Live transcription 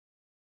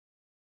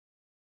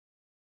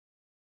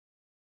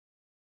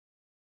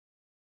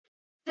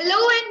Hello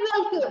and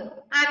welcome.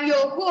 I'm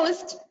your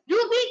host,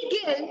 Ruby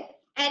Gill,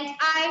 and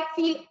I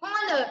feel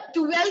honored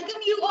to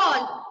welcome you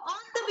all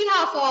on the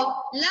behalf of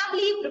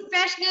Lovely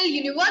Professional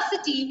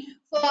University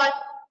for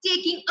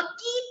taking a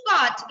key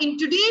part in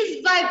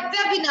today's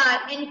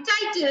webinar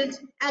entitled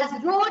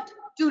as Road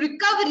to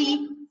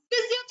Recovery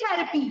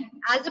Physiotherapy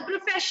as a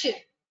Profession.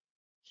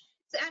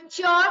 So I'm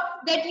sure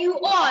that you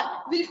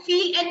all will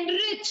feel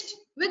enriched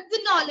with the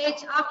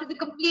knowledge after the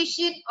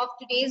completion of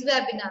today's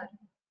webinar.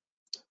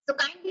 So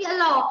kindly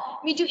allow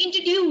me to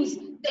introduce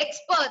the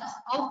experts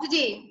of the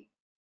day.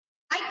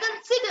 I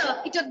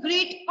consider it a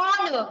great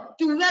honor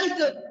to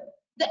welcome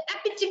the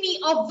epitome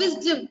of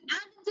wisdom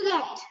and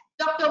intellect,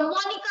 Dr.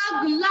 Monica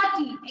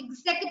Gulati,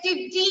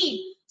 Executive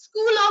Dean,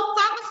 School of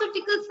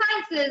Pharmaceutical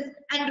Sciences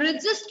and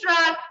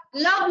Registrar,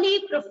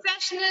 Lovely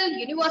Professional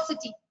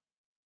University.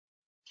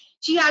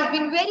 She has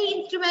been very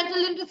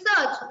instrumental in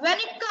research when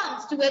it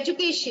comes to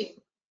education.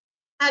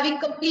 Having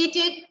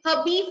completed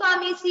her B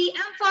Pharmacy,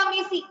 M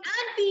Pharmacy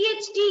and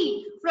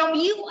PhD from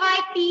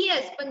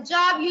UIPS,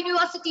 Punjab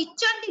University,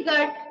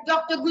 Chandigarh,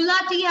 Dr.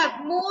 Gulati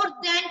have more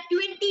than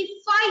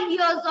 25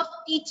 years of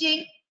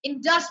teaching,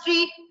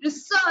 industry,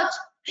 research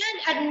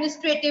and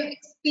administrative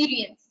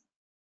experience.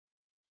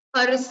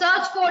 Her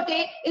research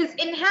forte is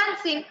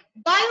enhancing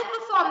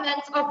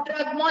bioperformance of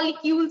drug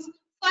molecules,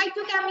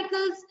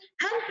 phytochemicals,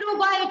 and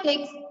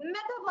probiotics,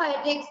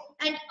 metabiotics,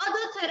 and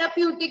other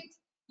therapeutics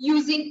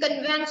using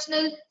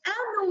conventional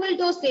and novel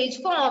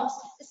dosage forms,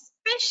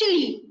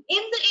 especially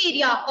in the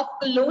area of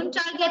clone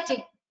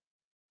targeting.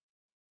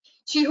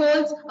 She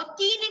holds a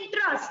keen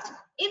interest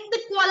in the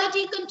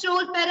quality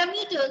control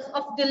parameters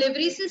of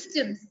delivery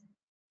systems.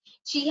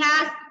 She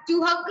has,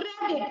 to her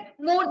credit,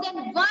 more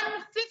than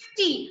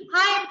 150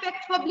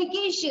 high-impact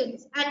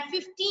publications and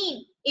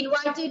 15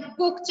 invited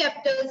book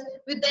chapters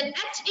with an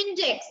H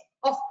index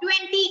of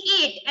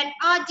 28 and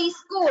RT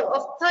score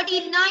of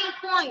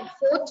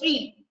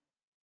 39.43.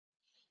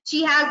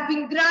 She has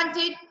been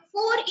granted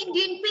 4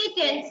 Indian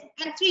patents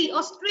and 3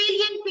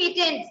 Australian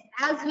patents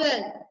as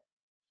well.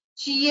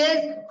 She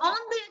is on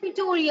the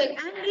editorial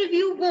and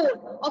review board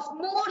of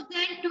more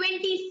than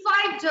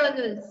 25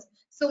 journals.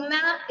 So,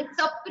 ma'am, it's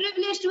a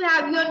privilege to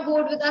have you on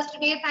board with us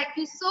today. Thank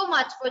you so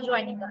much for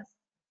joining us.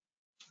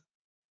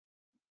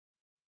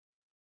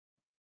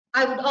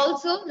 I would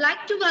also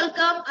like to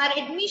welcome our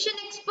admission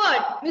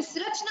expert, Ms.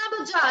 Rachna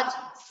Bajaj,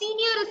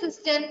 Senior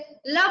Assistant,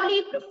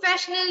 Lovely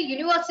Professional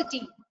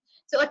University.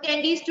 So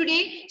attendees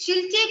today,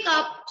 she'll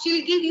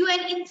give you an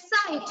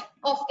insight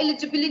of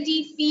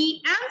eligibility,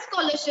 fee and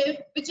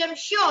scholarship, which I'm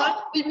sure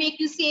will make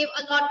you save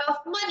a lot of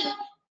money.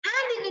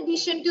 And in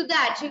addition to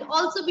that, she'll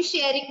also be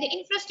sharing the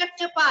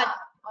infrastructure part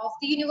of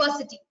the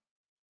university.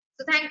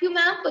 So thank you,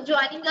 ma'am, for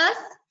joining us.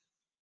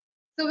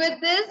 So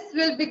with this,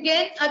 we'll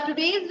begin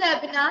today's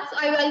webinar. So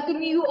I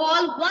welcome you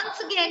all once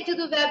again to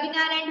the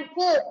webinar and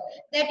hope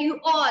that you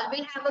all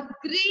will have a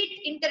great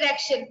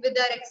interaction with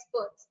our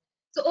experts.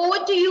 So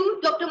over to you,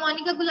 Dr.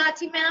 Monica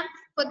Gulati, ma'am,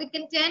 for the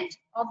content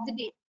of the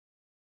day.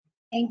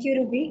 Thank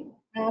you, Ruby.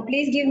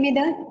 Please give me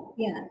the,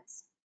 yeah.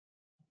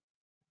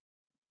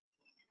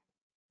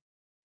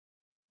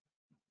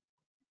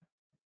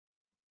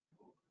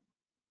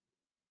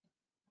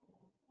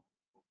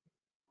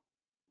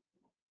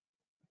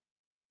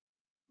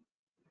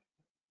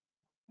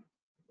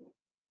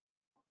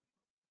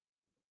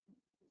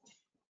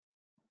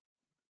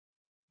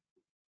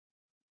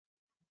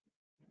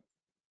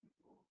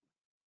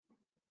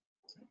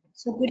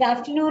 So good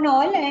afternoon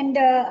all, and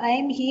I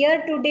am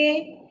here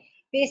today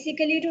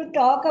basically to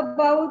talk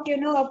about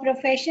a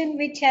profession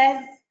which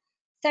has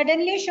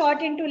suddenly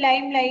shot into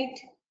limelight,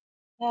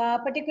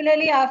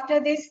 particularly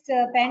after this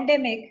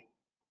pandemic.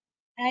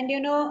 And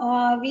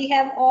we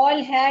have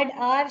all had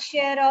our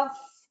share of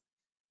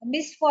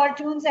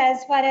misfortunes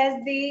as far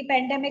as the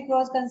pandemic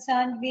was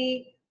concerned.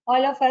 We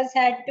all of us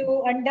had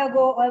to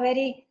undergo a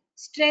very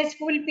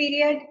stressful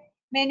period.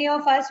 Many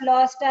of us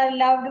lost our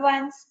loved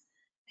ones,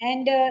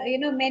 and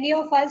many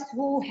of us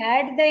who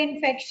had the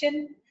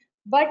infection,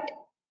 but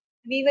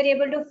we were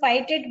able to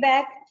fight it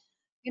back.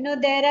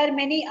 There are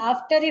many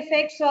after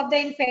effects of the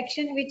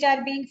infection which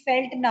are being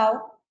felt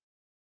now.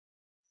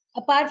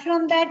 Apart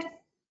from that,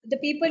 the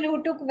people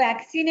who took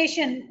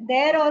vaccination,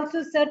 there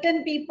also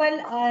certain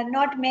people,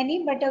 not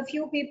many, but a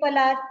few people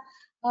are,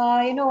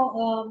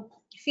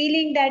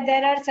 feeling that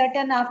there are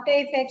certain after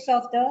effects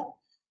of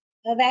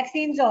the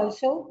vaccines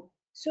also.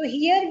 So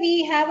here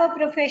we have a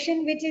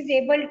profession which is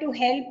able to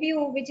help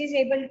you, which is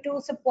able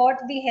to support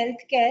the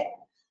healthcare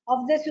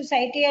of the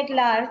society at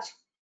large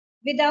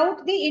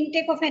without the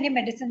intake of any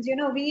medicines.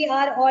 We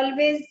are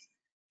always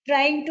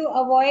trying to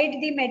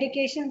avoid the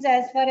medications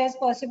as far as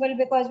possible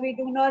because we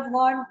do not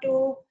want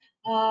to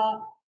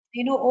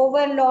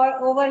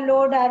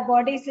overload our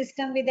body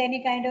system with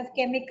any kind of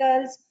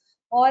chemicals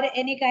or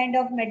any kind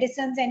of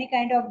medicines, any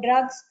kind of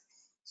drugs.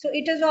 So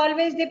it is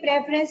always the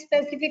preference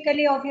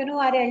specifically of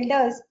our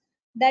elders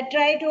that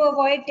try to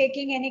avoid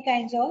taking any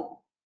kinds of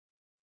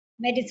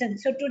medicine.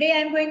 So today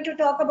I'm going to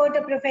talk about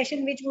a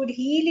profession which would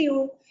heal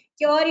you,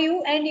 cure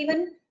you, and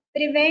even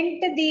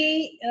prevent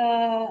the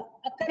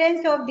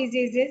occurrence of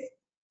diseases.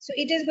 So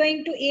it is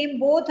going to aim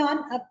both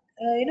on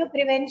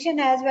prevention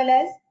as well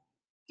as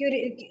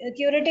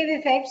curative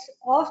effects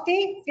of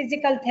the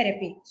physical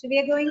therapy. So we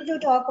are going to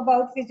talk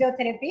about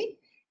physiotherapy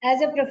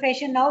as a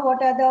profession now.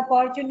 What are the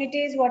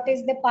opportunities? What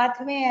is the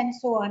pathway, and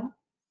so on.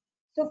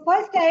 So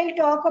first I'll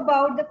talk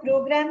about the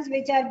programs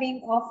which are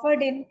being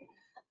offered in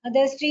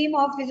the stream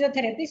of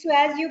physiotherapy. So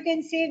as you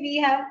can see, we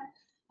have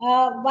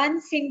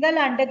one single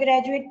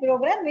undergraduate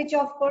program, which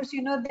of course,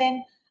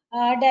 then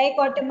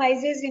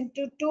dichotomizes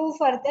into two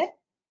further.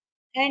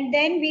 And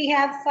then we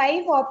have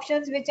 5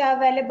 options which are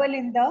available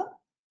in the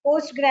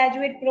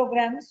postgraduate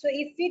program. So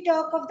if we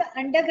talk of the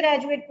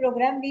undergraduate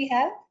program, we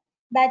have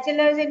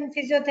bachelor's in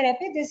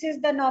physiotherapy. This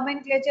is the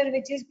nomenclature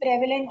which is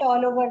prevalent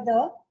all over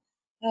the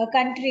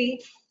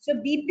country. So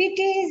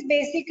BPT is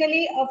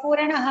basically a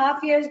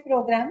 4.5 years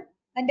program,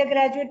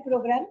 undergraduate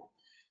program,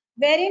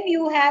 wherein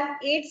you have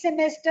 8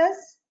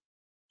 semesters,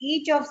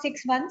 each of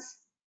 6 months.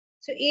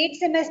 So 8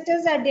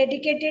 semesters are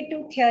dedicated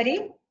to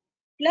theory,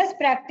 plus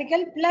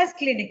practical, plus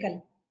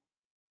clinical.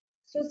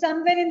 So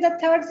somewhere in the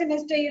third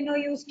semester,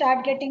 you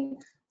start getting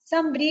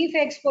some brief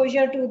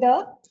exposure to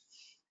the,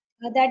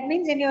 that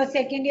means in your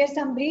second year,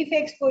 some brief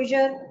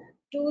exposure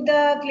to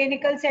the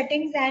clinical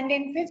settings, and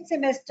in fifth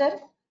semester,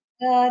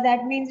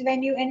 that means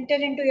when you enter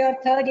into your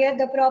third year,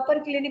 the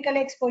proper clinical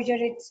exposure,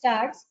 it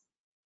starts.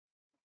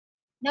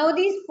 Now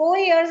these 4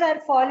 years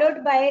are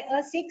followed by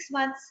a 6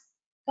 months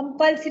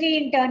compulsory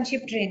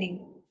internship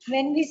training.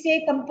 When we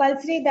say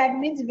compulsory, that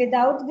means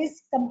without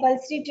this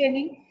compulsory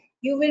training,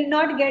 you will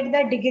not get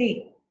the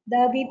degree.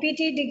 The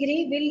BPT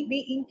degree will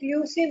be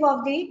inclusive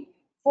of the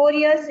 4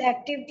 years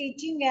active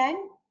teaching and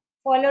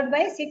followed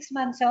by 6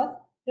 months of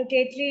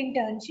rotatory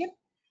internship.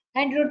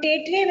 And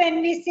rotatory,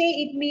 when we say,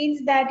 it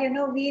means that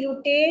we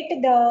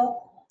rotate the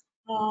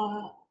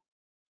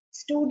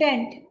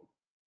student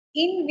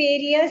in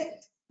various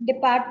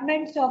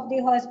departments of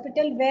the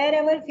hospital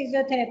wherever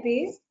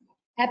physiotherapy is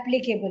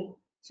applicable.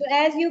 So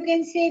as you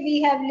can see,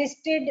 we have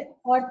listed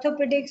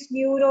orthopedics,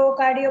 neuro,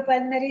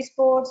 cardiopulmonary,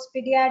 sports,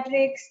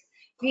 pediatrics,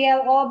 we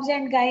have obs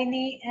and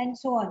gynae, and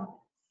so on.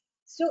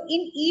 So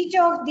in each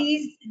of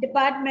these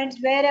departments,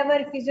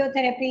 wherever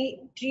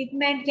physiotherapy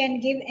treatment can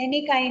give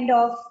any kind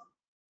of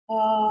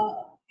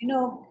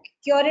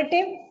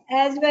curative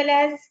as well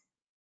as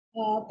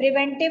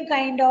preventive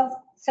kind of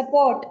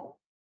support,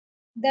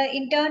 the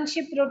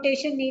internship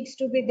rotation needs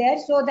to be there,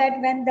 so that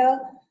when the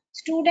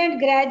student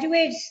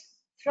graduates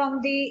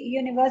from the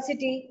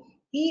university,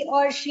 he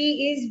or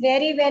she is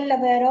very well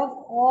aware of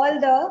all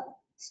the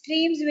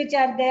streams which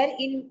are there,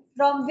 in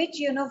from which,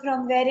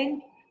 from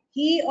wherein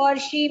he or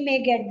she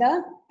may get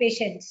the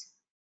patients.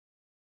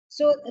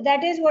 So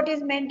that is what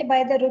is meant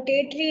by the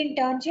rotatory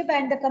internship,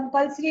 and the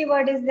compulsory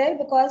word is there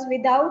because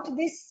without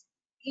this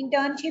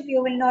internship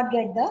you will not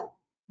get the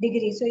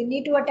degree. So you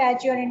need to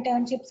attach your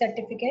internship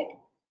certificate.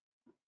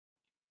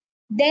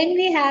 Then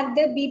we have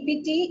the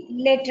BPT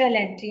lateral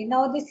entry.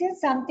 Now this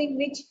is something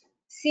which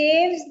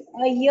saves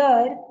a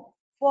year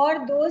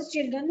for those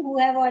children who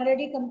have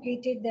already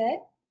completed their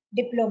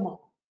diploma.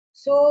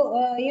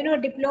 So,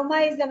 diploma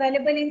is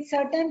available in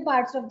certain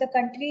parts of the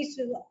country,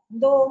 so,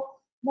 though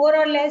more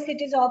or less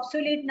it is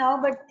obsolete now,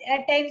 but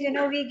at times,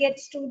 we get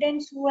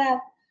students who have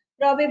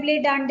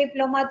probably done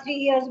diploma 3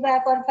 years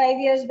back or 5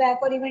 years back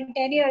or even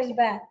 10 years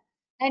back,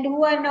 and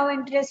who are now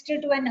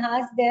interested to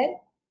enhance their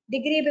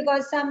degree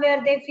because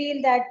somewhere they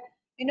feel that,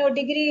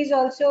 degree is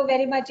also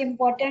very much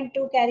important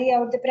to carry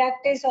out the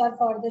practice or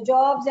for the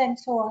jobs and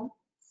so on.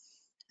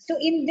 So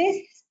in this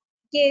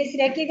case,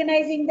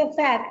 recognizing the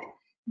fact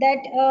that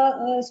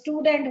a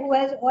student who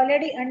has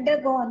already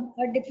undergone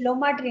a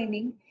diploma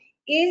training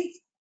is,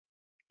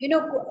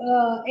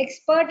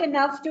 expert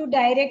enough to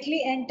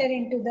directly enter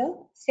into the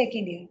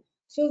second year.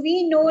 So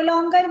we no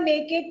longer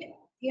make it,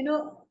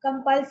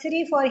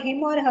 compulsory for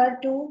him or her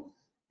to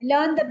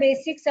learn the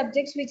basic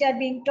subjects which are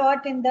being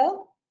taught in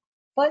the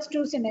first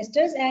 2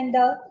 semesters, and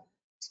the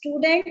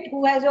student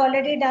who has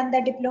already done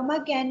the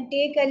diploma can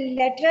take a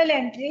lateral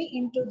entry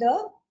into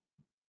the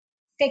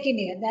second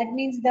year. That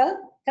means the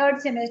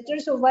third semester.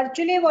 So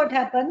virtually what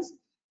happens,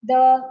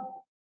 the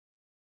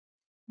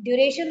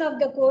duration of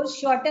the course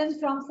shortens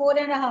from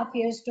 4.5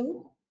 years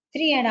to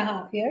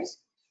 3.5 years.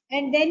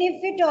 And then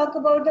if we talk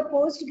about the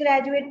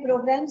postgraduate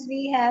programs,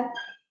 we have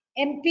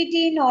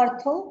MPT in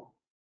ortho,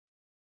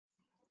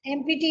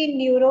 MPT in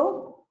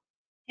neuro,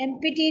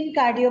 MPT in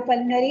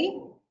cardiopulmonary,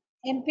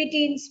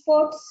 MPT in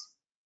sports,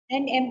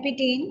 and MPT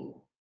in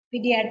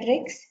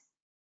pediatrics.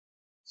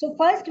 So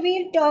first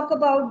we'll talk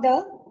about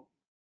the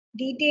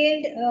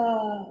detailed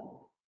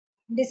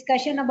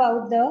discussion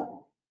about the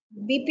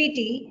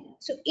BPT.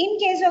 So in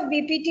case of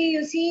BPT,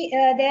 you see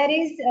there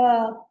is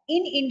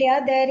in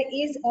India there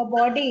is a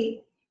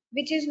body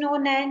which is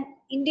known as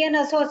Indian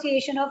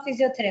Association of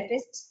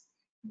Physiotherapists.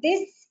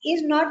 This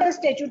is not a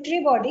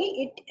statutory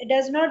body. It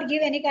does not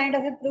give any kind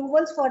of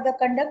approvals for the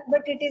conduct,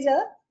 but it is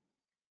a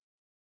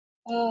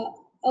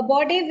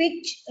body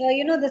which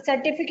the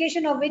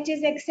certification of which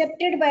is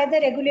accepted by the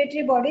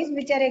regulatory bodies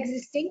which are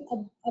existing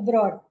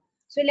abroad.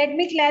 So let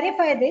me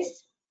clarify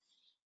this.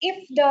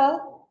 If the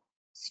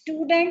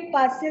student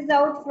passes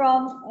out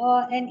from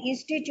an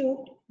institute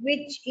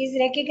which is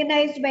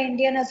recognized by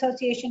Indian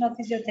Association of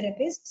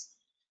Physiotherapists,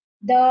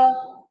 the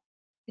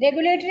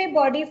regulatory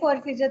body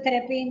for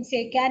physiotherapy in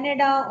say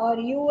Canada or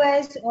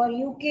US or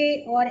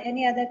UK or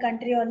any other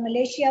country or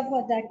Malaysia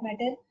for that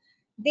matter,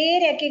 they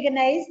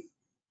recognize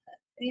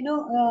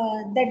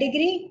the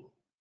degree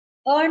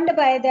earned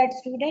by that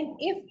student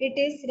if it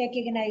is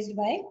recognized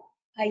by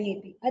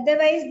IAP.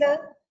 Otherwise,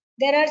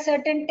 there are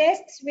certain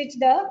tests which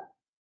the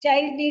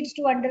child needs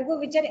to undergo,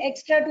 which are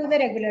extra to the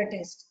regular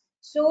test.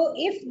 So,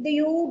 if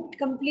you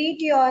complete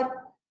your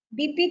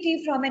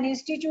BPT from an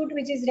institute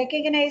which is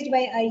recognized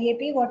by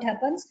IAP, what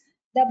happens?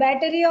 The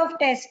battery of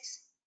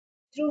tests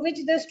through which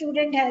the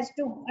student has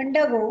to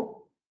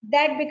undergo,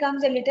 that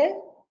becomes a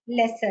little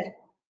lesser.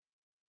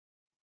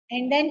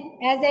 And then,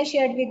 as I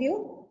shared with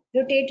you,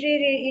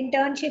 rotatory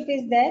internship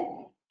is there.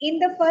 In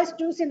the first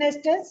 2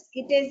 semesters,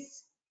 it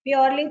is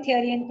purely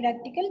theory and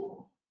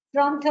practical.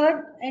 From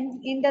third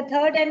and in the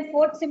third and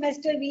fourth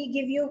semester, we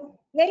give you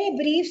very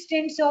brief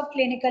stints of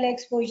clinical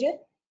exposure.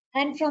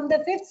 And from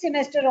the fifth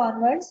semester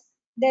onwards,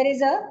 there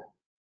is a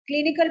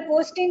clinical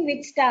posting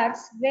which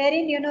starts,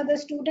 wherein the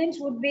students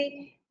would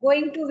be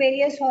going to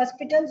various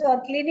hospitals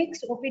or clinics,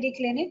 OPD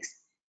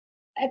clinics,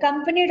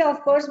 accompanied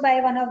of course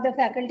by one of the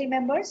faculty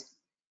members,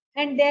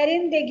 and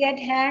therein they get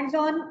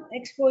hands-on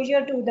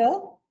exposure to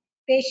the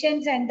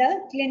patients and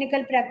the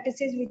clinical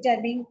practices which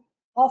are being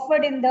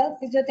offered in the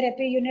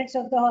physiotherapy units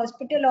of the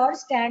hospital or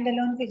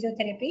standalone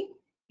physiotherapy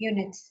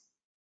units.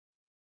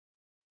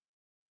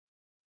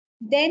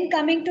 Then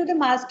coming to the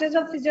Masters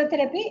of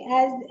Physiotherapy,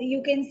 as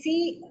you can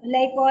see,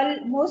 like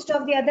most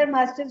of the other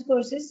master's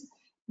courses,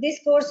 this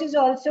course is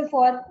also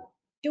for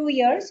 2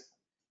 years.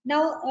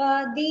 Now,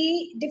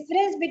 the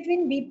difference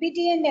between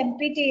BPT and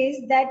MPT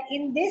is that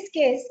in this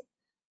case,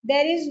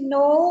 there is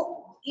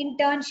no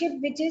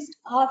internship which is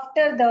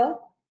after the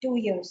 2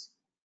 years.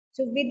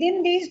 So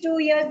within these 2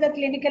 years, the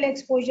clinical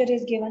exposure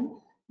is given.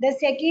 The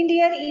second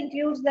year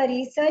includes the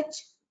research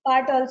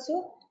part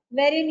also,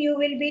 wherein you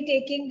will be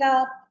taking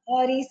a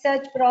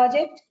research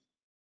project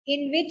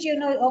in which,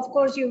 of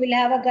course, you will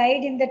have a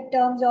guide in the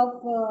terms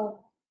of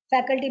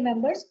faculty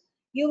members.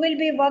 You will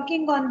be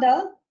working on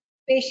the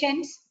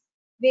patients,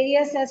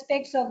 various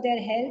aspects of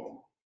their health,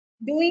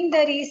 doing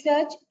the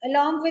research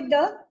along with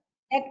the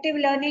active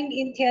learning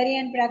in theory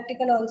and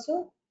practical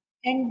also.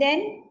 And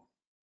then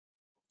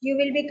you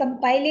will be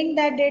compiling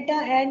that data,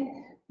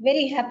 and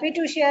very happy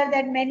to share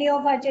that many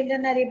of our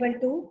children are able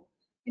to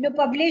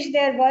publish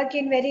their work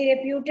in very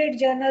reputed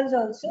journals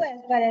also as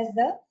far as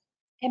the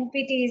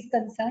MPT is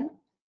concerned.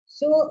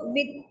 So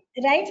with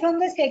right from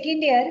the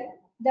second year,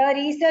 the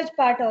research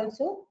part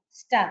also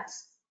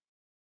starts.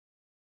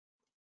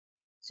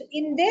 So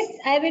in this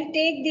I will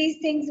take these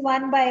things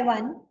one by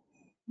one.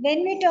 When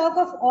we talk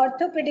of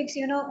orthopedics,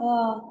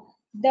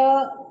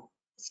 the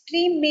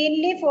stream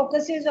mainly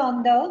focuses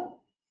on the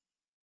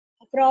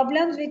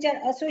problems which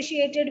are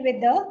associated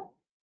with the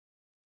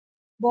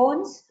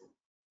bones,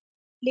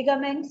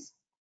 ligaments,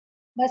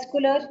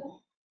 muscular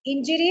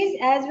injuries,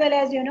 as well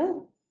as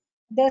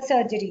the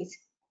surgeries.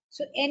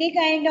 So any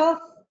kind of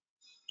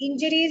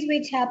injuries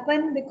which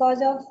happen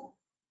because of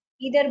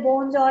either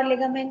bones or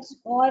ligaments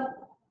or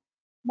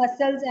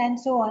muscles and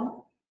so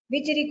on,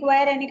 which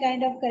require any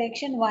kind of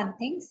correction, one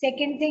thing.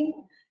 Second thing,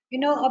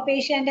 a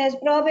patient has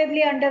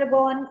probably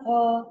undergone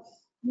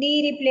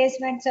knee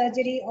replacement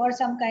surgery or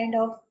some kind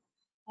of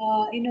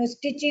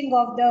stitching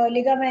of the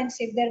ligaments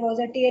if there was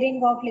a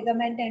tearing of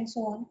ligament and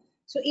so on.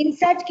 So in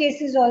such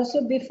cases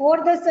also,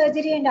 before the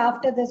surgery and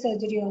after the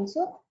surgery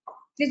also,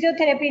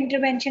 physiotherapy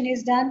intervention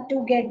is done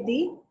to get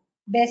the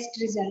best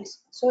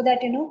results, so that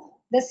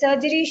the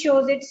surgery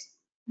shows its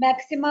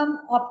maximum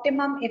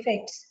optimum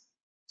effects.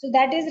 So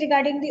that is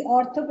regarding the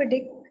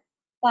orthopedic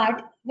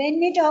part. When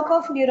we talk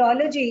of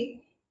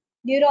neurology,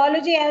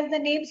 neurology, as the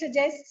name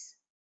suggests,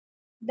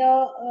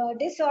 the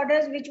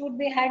disorders which would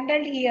be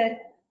handled here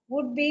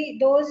would be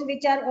those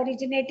which are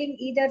originating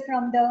either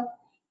from the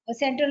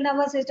central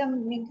nervous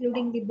system,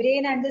 including the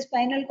brain and the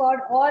spinal cord,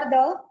 or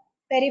the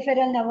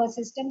peripheral nervous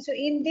system. So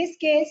in this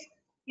case,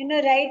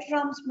 right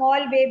from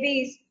small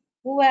babies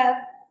who have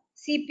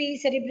CP,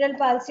 cerebral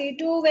palsy,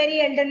 to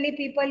very elderly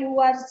people who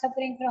are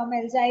suffering from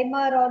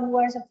Alzheimer or who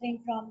are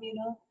suffering from,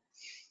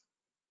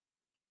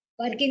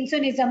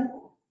 Parkinsonism,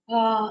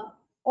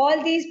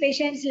 all these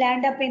patients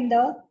land up in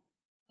the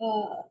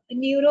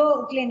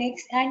neuro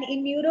clinics. And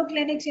in neuro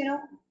clinics,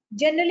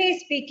 generally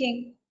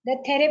speaking, the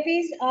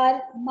therapies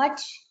are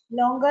much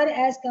longer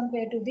as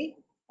compared to the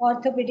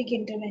orthopedic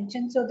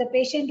intervention. So the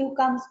patient who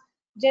comes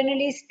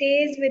generally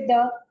stays with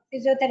the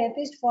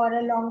physiotherapist for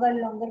a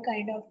longer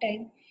kind of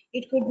time.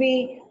 It could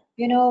be,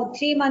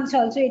 3 months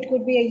also, it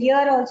could be a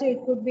year also,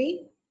 it could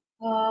be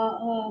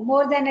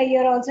more than a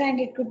year also, and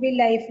it could be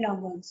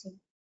lifelong also.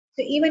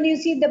 So even you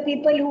see the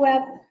people who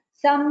have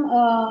some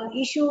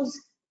issues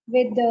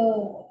with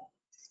the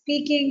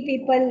speaking,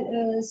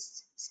 people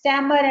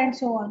stammer and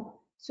so on.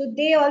 So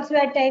they also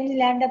at times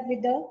land up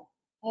with the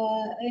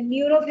a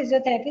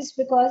neurophysiotherapist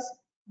because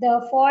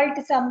the fault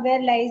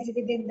somewhere lies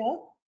within the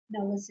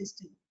nervous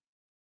system.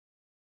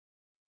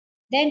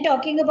 Then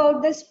talking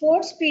about the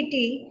sports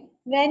PT,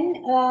 when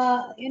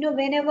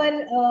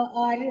whenever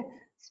our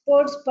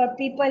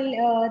people,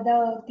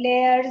 the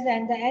players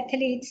and the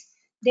athletes,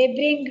 they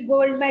bring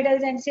gold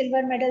medals and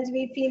silver medals,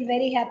 we feel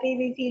very happy,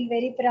 we feel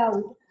very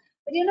proud.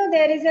 But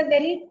there is a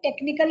very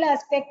technical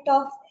aspect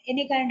of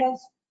any kind of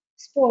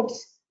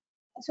sports.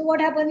 So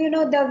what happens,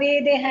 the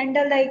way they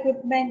handle the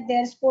equipment,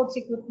 their sports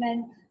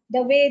equipment,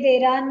 the way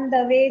they run,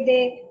 the way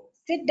they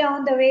sit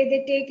down, the way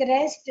they take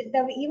rest,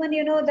 even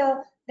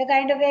the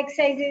kind of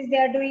exercises they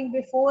are doing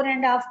before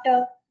and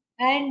after,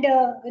 and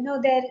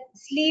their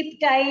sleep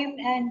time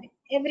and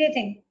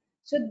everything.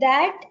 So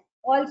that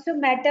also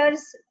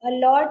matters a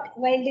lot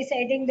while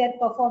deciding their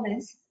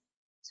performance.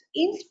 So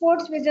in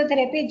sports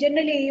physiotherapy,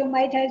 generally you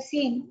might have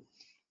seen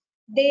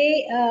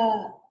they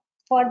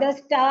for the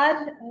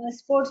star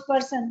sports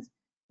persons,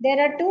 there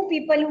are two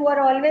people who are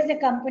always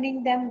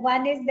accompanying them.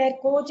 One is their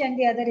coach and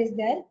the other is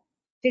their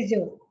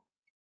physio.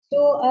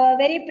 So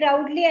very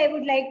proudly I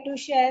would like to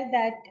share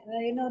that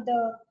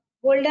the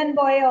golden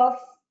boy of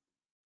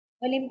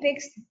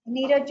Olympics,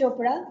 Neeraj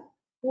Chopra,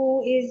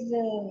 who is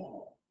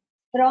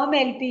from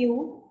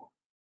LPU.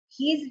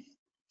 He's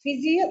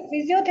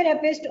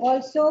physiotherapist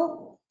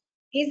also,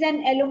 is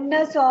an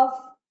alumnus of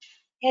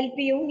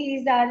LPU. He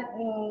is our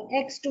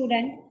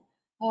ex-student,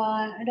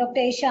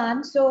 Dr.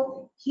 Ishan.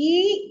 So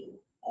he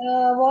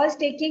was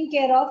taking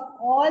care of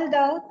all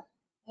the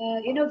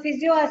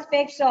physio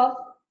aspects of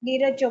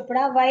Neeraj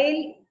Chopra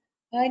while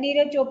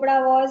Neeraj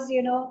Chopra was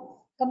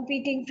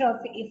competing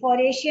for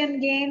Asian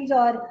Games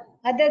or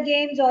other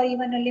games or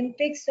even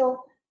Olympics.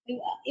 So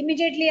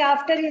immediately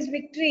after his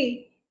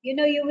victory,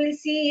 you will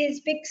see his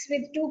pics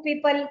with two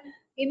people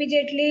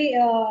immediately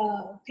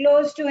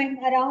close to him,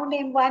 around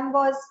him. One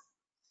was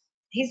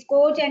his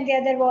coach and the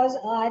other was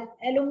our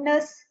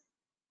alumnus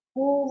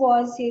who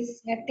was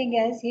his acting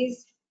as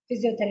his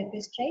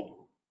physiotherapist, right?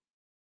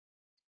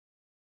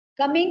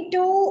 Coming to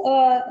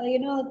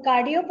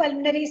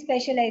cardiopulmonary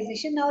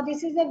specialization. Now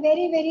this is a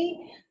very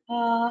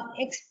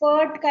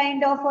expert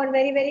kind of, or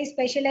very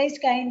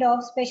specialized kind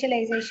of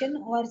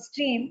specialization or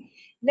stream,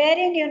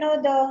 wherein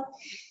the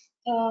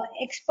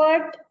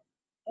expert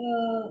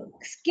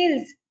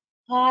skills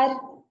are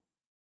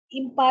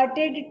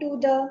imparted to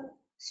the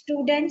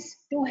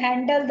students to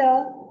handle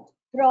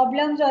the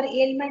problems or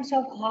ailments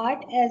of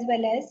heart as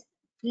well as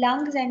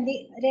lungs and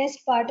the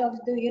rest part of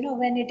the,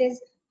 when it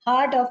is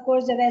heart, of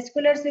course the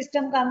vascular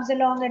system comes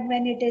along, and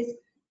when it is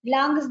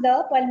lungs,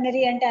 the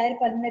pulmonary, entire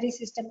pulmonary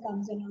system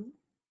comes along.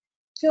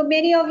 So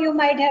many of you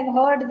might have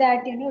heard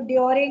that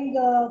during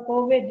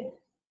COVID,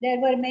 there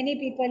were many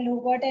people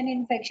who got an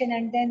infection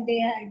and then they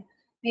had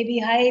maybe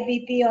high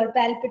BP or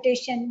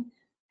palpitation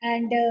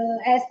and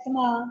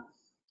asthma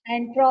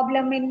and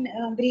problem in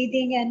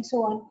breathing and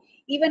so on.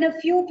 Even a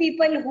few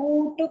people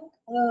who took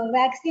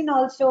vaccine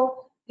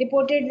also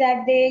reported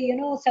that they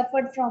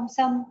suffered from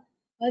some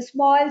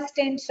small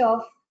stints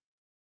of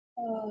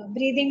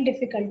breathing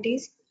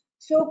difficulties.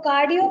 So,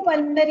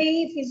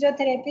 cardiopulmonary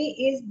physiotherapy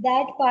is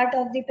that part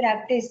of the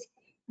practice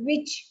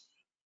which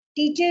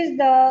teaches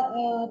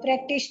the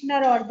practitioner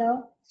or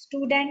the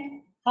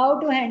student how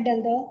to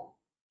handle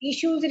the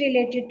issues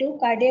related to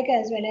cardiac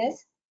as well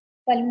as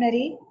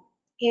pulmonary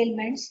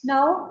ailments.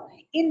 Now,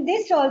 in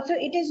this also,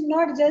 it is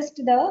not just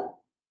the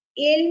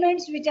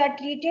ailments which are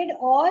treated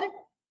or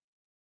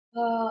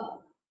uh,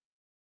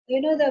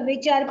 the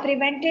which are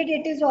prevented,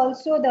 it is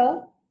also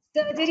the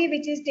surgery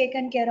which is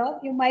taken care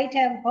of. You might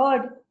have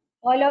heard,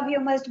 all of you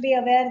must be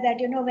aware that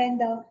when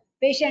the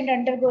patient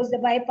undergoes the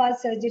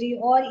bypass surgery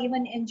or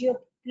even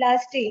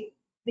angioplasty,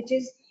 which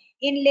is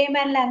in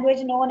layman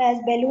language known as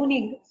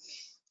ballooning,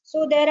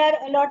 so there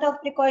are a lot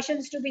of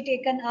precautions to be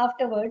taken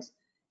afterwards.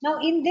 Now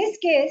in this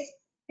case,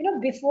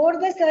 before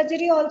the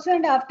surgery also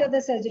and after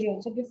the surgery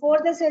also, before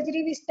the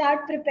surgery we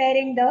start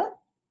preparing the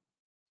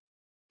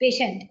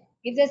patient.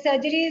 If the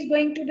surgery is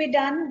going to be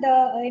done,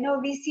 the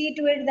we see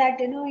to it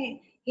that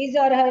his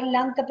or her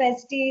lung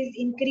capacity is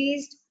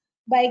increased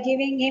by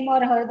giving him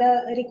or her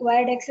the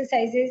required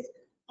exercises.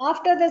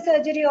 After the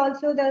surgery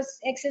also the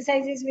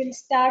exercises will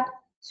start,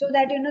 so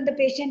that the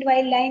patient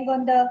while lying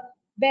on the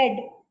bed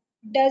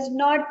does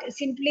not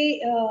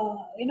simply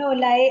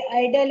lie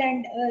idle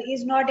and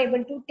is not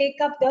able to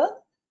take up the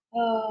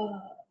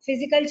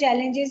physical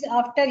challenges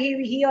after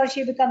he or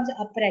she becomes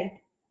upright.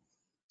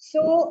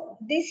 So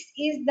this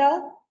is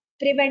the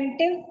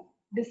preventive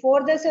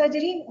before the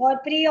surgery, or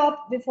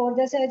pre-op before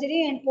the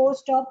surgery, and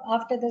post-op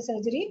after the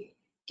surgery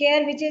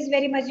care, which is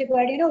very much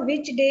required.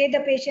 Which day the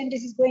patient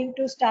is going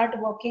to start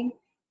walking,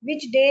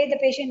 which day the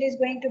patient is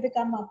going to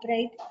become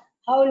upright,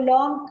 how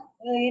long,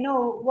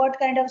 what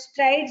kind of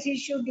strides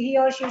he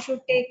or she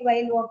should take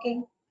while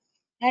walking,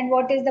 and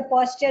what is the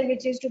posture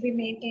which is to be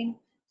maintained.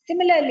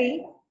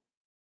 Similarly,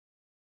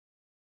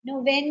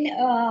 when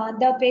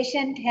the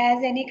patient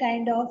has any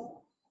kind of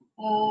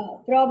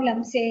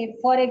problem, say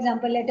for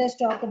example, let us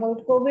talk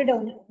about COVID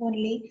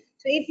only.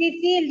 So if we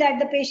feel that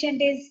the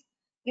patient is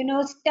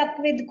stuck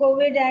with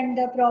COVID and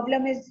the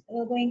problem is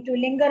going to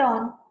linger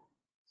on.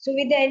 So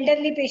with the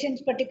elderly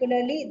patients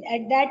particularly,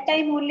 at that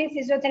time only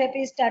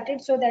physiotherapy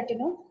started so that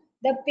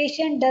the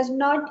patient does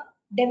not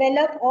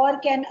develop or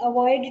can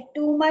avoid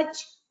too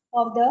much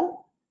of the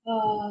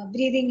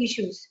breathing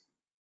issues,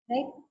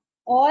 right?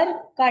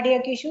 Or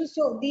cardiac issues.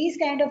 So these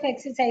kind of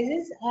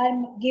exercises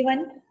are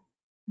given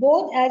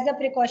both as a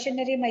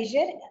precautionary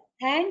measure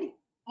and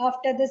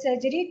after the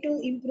surgery to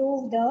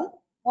improve the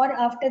or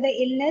after the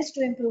illness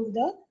to improve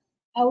the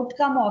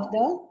outcome of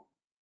the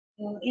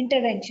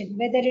intervention,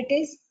 whether it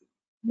is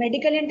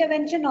medical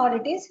intervention or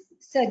it is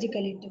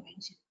surgical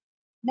intervention.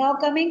 Now,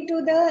 coming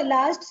to the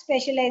last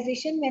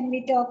specialization, when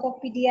we talk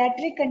of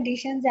pediatric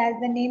conditions, as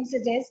the name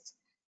suggests,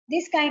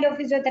 this kind of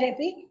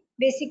physiotherapy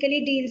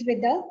basically deals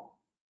with the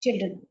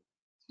children.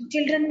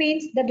 Children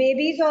means the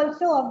babies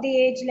also of the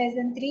age less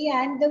than 3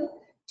 and the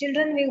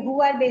children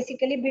who are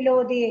basically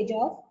below the age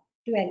of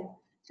 12.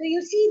 So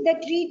you see the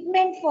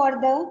treatment for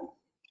the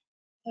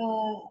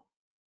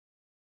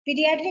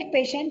pediatric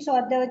patients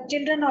or the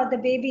children or the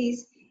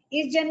babies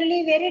is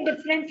generally very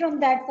different from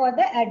that for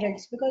the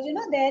adults because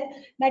their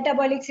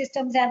metabolic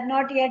systems have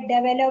not yet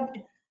developed,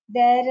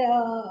 their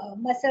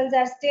muscles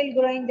are still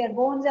growing, their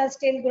bones are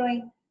still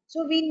growing.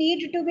 So we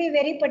need to be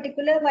very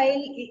particular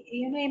while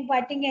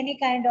imparting any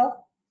kind of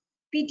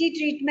PT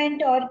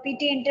treatment or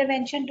PT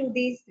intervention to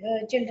these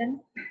children.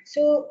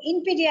 So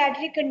in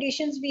pediatric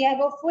conditions, we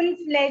have a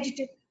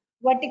full-fledged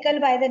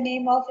vertical by the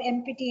name of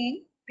MPT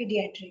in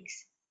pediatrics.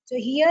 So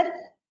here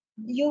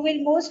you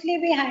will mostly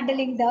be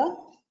handling the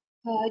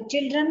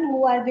children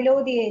who are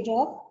below the age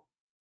of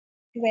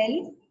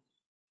 12.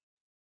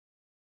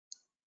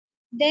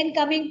 Then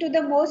coming to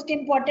the most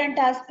important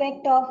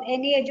aspect of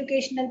any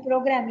educational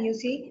program, you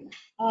see,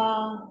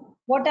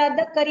 what are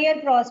the career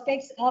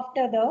prospects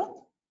after the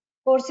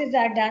courses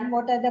are done?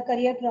 What are the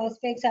career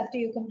prospects after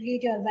you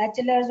complete your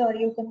bachelor's or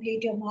you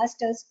complete your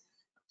master's?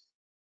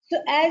 So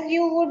as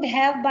you would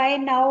have by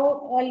now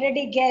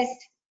already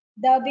guessed,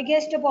 the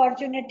biggest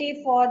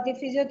opportunity for the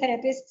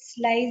physiotherapists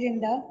lies in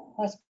the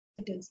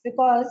hospitals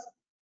because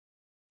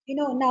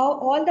now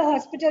all the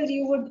hospitals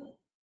you would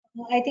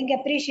I think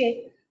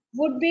appreciate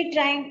would be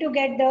trying to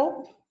get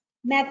the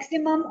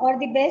maximum or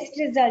the best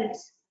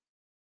results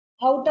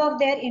out of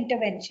their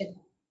intervention,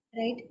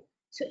 right?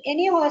 So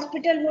any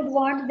hospital would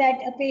want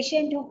that a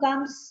patient who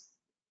comes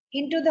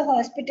into the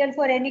hospital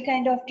for any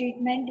kind of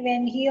treatment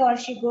when he or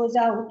she goes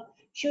out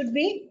should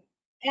be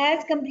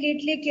as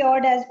completely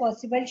cured as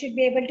possible, should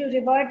be able to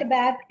revert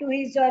back to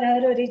his or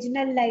her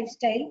original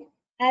lifestyle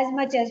as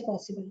much as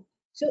possible.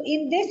 So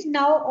in this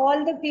now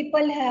all the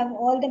people have,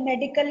 all the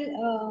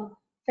medical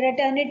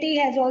fraternity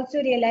has also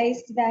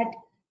realized that,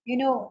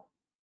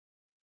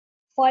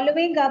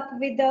 following up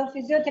with the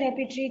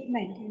physiotherapy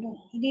treatment,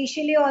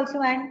 initially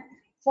also and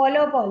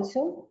follow up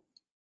also,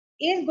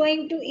 is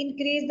going to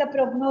increase the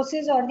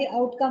prognosis or the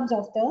outcomes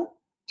of the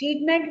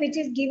treatment which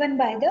is given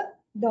by the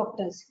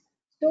doctors.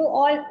 So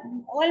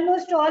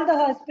almost all the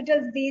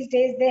hospitals these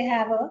days they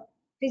have a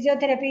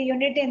physiotherapy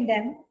unit in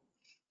them.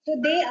 So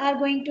they are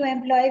going to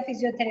employ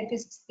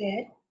physiotherapists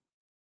there.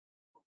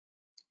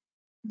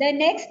 The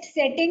next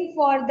setting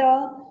for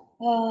the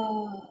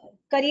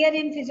career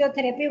in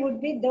physiotherapy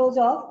would be those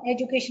of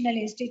educational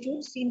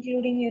institutes,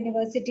 including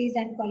universities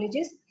and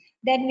colleges.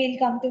 Then we'll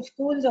come to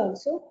schools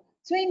also.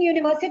 So in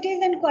universities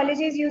and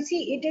colleges, you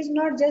see, it is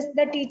not just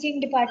the teaching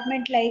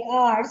department like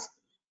ours,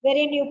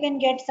 wherein you can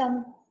get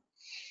some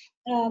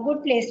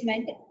good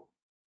placement.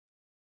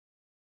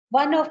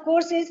 One, of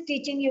course, is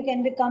teaching. You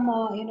can become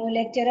a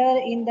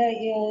lecturer in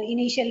the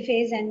initial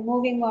phase and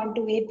moving on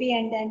to AP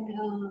and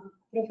then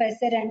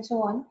professor and so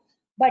on.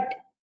 But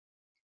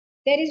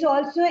there is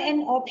also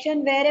an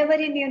option wherever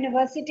in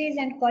universities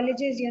and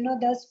colleges,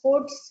 the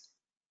sports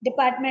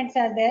departments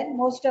are there.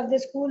 Most of the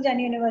schools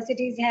and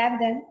universities have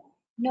them.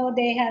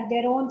 They have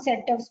their own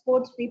set of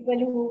sports people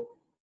who,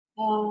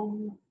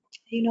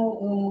 you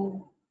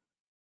know,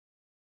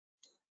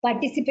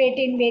 participate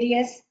in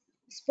various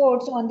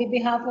sports on the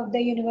behalf of the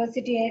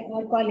university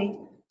or college.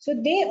 So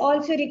they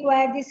also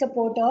require the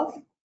support of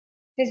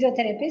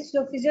physiotherapists.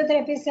 So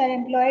physiotherapists are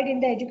employed in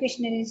the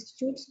educational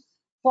institutes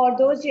for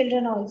those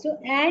children also.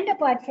 And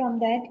apart from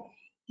that,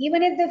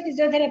 even if the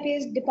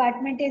physiotherapist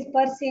department is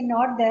per se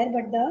not there,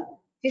 but the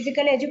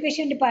physical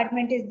education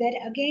department is there,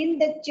 again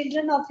the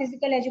children of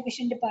physical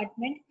education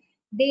department,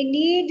 they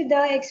need the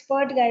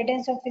expert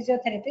guidance of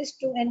physiotherapists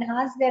to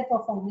enhance their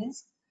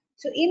performance.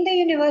 So in the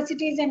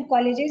universities and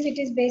colleges, it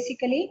is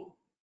basically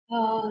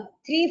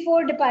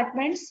 3-4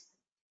 departments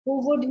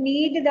who would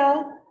need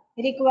the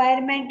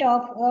requirement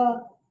of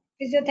a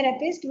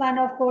physiotherapist. One,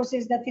 of course,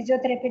 is the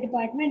physiotherapy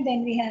department.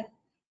 Then we have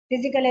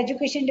physical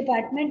education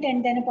department,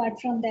 and then apart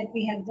from that,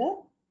 we have the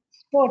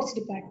sports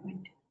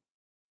department.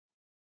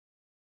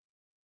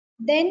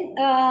 Then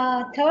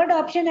third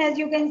option, as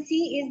you can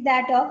see, is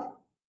that of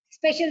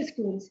special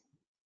schools.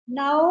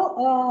 Now,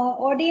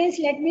 audience,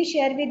 let me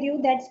share with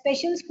you that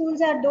special schools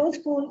are those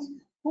schools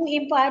who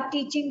impart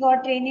teaching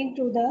or training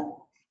to the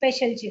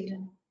special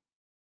children.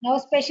 Now,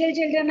 special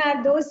children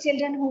are those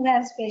children who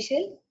have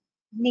special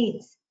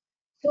needs.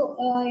 So,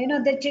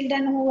 the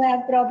children who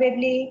have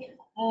probably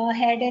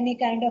had any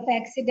kind of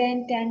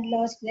accident and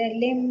lost their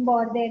limb,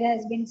 or there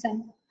has been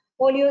some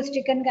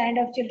polio-stricken kind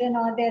of children,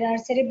 or there are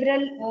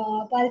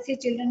cerebral palsy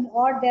children,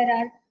 or there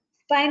are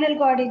spinal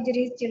cord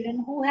injuries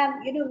children who have,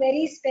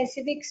 very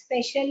specific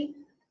special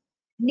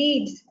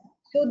needs.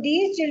 So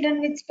these children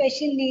with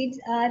special needs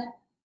are,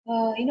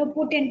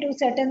 put into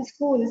certain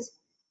schools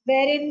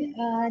wherein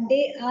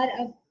they are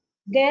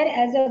there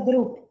as a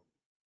group,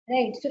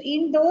 right? So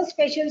in those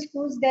special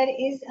schools, there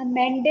is a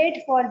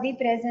mandate for the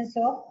presence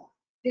of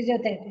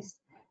physiotherapists.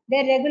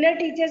 Their regular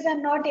teachers are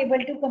not able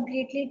to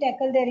completely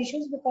tackle their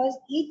issues because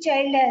each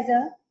child has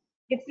a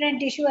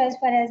different issue as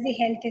far as the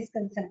health is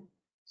concerned.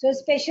 So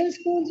special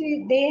schools,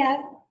 they have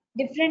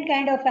different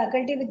kind of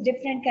faculty with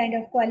different kind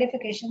of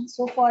qualifications.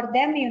 So for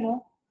them,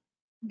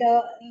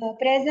 the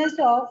presence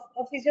of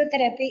a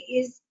physiotherapy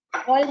is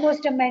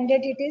almost a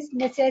mandate. It is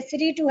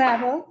necessary to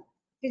have a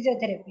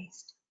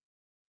physiotherapist.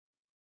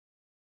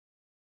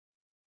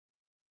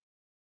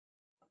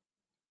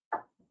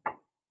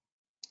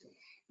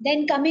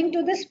 Then coming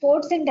to the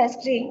sports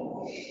industry,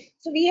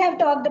 so we have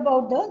talked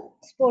about the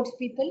sports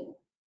people.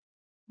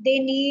 They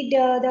need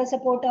the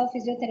support of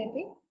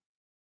physiotherapy.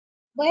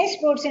 Why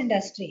sports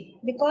industry?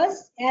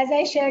 Because as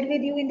I shared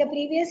with you in the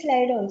previous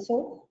slide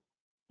also,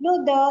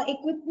 the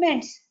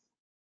equipments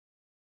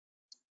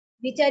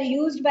which are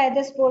used by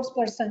the sports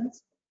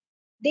persons,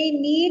 they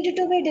need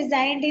to be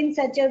designed in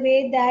such a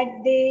way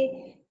that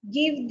they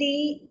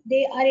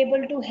are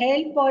able to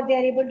help, or they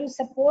are able to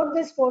support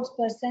the sports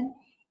person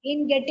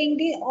in getting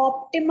the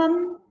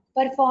optimum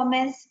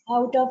performance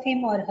out of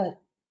him or her.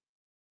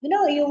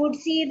 You would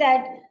see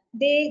that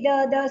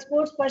the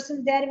sports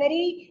persons, they are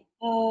very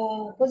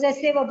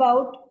possessive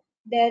about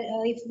their,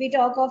 if we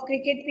talk of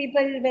cricket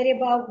people, very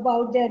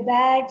about their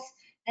bats,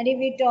 and if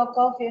we talk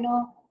of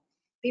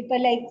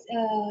people like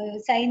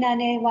Saina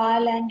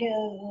Nehwal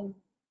and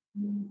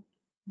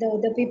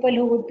the people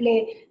who would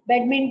play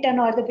badminton,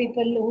 or the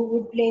people who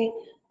would play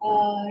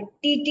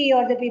TT,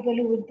 or the people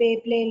who would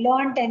play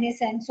lawn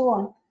tennis and so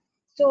on.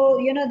 So,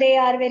 they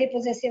are very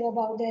possessive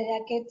about their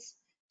rackets.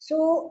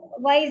 So,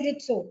 why is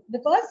it so?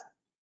 Because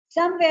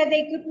somewhere the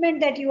equipment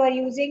that you are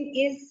using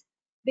is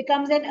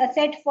becomes an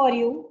asset for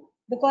you,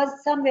 because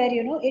somewhere,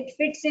 it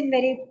fits in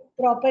very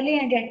properly,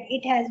 and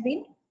it has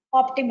been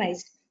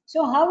optimized.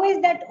 So, how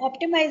is that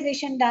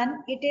optimization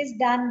done? It is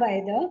done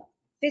by the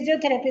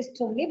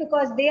physiotherapists only,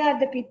 because they are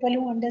the people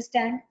who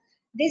understand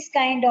this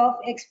kind of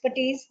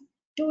expertise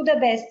to the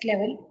best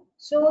level.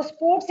 So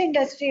sports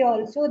industry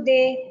also,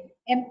 they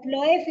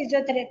employ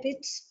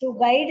physiotherapists to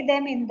guide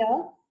them in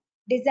the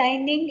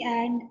designing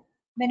and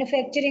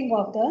manufacturing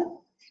of the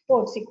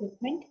sports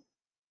equipment.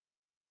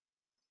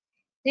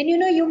 Then,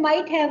 you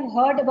might have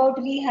heard about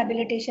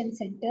rehabilitation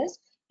centers.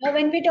 Now,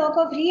 when we talk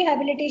of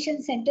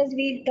rehabilitation centers,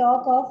 we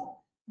talk of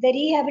the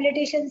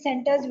rehabilitation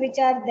centers which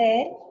are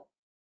there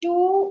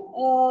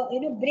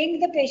to, bring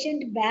the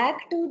patient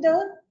back to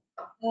the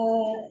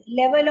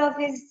level of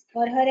his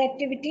or her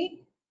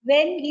activity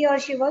when he or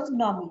she was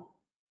normal.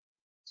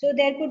 So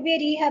there could be a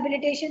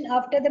rehabilitation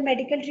after the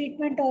medical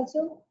treatment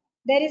also.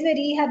 There is a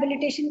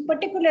rehabilitation,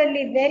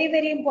 particularly very,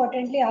 very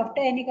importantly,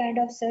 after any kind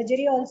of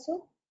surgery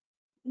also.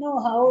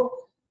 How,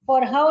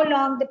 for how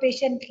long the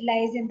patient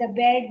lies in the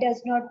bed,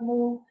 does not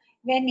move,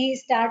 when he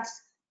starts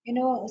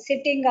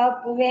sitting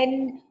up,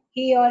 when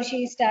he or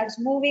she starts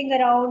moving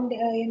around,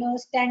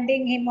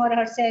 standing him or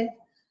herself,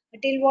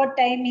 till what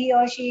time he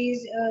or she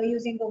is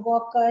using a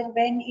walker,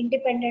 when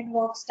independent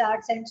walk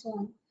starts, and so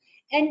on.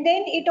 And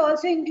then it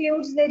also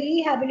includes the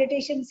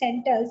rehabilitation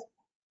centers,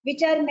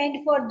 which are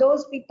meant for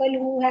those people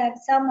who have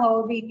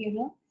somehow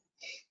been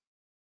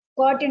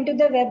got into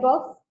the web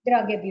of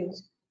drug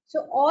abuse.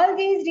 So all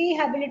these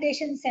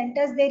rehabilitation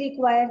centers, they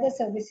require the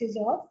services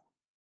of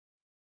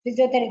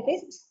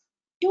physiotherapists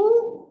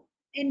to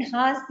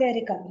enhance their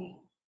recovery,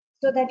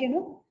 so that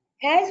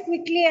as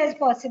quickly as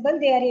possible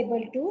they are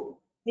able to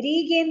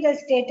regain the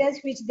status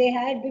which they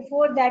had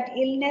before that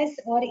illness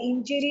or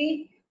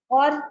injury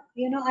or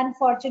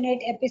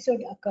unfortunate episode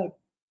occurred.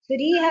 So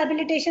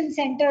rehabilitation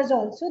centers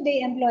also,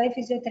 they employ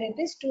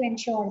physiotherapists to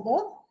ensure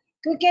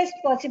the quickest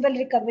possible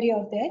recovery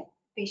of their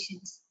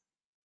patients.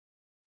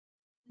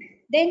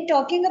 Then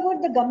talking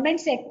about the government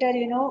sector,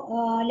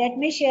 let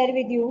me share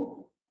with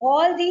you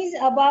all these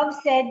above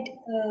said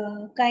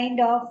kind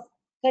of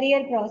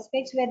career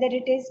prospects, whether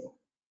it is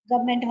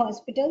government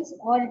hospitals,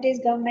 or it is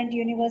government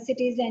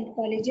universities and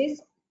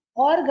colleges,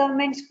 or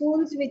government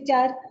schools which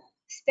are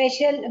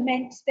special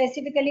meant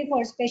specifically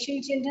for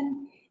special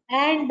children,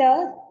 and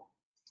the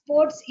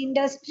sports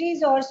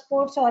industries or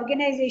sports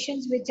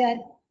organizations which are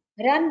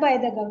run by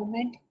the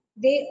government,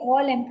 they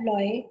all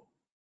employ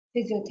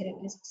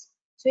physiotherapists.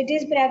 So it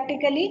is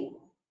practically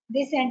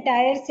this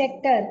entire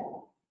sector,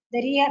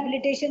 the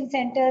rehabilitation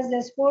centers,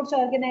 the sports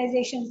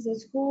organizations, the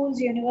schools,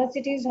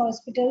 universities,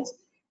 hospitals,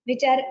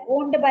 which are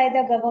owned by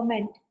the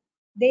government,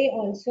 they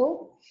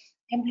also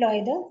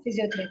employ the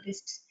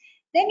physiotherapists.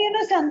 Then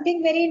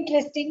something very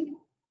interesting.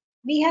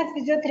 we have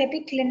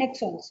physiotherapy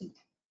clinics also.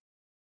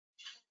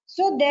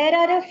 So there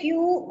are a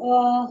few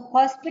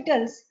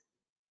hospitals,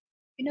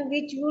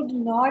 which would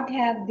not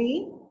have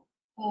the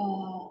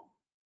uh,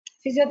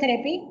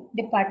 physiotherapy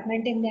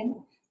department in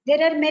them.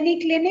 There are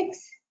many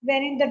clinics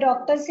wherein the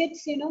doctor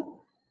sits,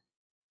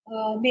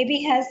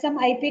 maybe has some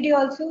IPD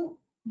also,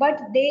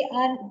 but they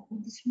are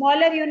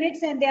smaller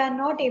units and they are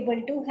not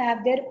able to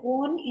have their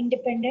own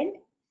independent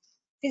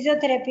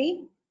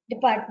physiotherapy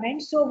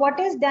department. So what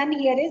is done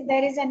here is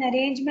there is an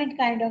arrangement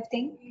kind of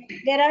thing.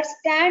 There are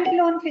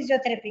standalone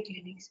physiotherapy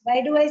clinics.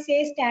 Why do I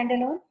say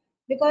standalone?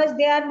 Because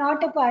they are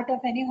not a part of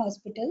any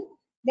hospital.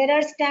 There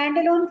are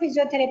standalone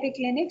physiotherapy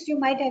clinics. You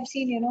might have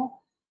seen,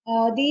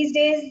 these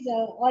days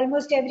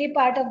almost every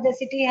part of the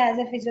city has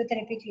a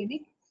physiotherapy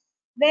clinic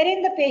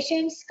wherein the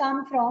patients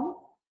come from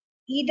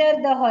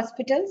either the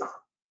hospitals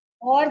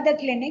or the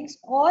clinics,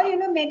 or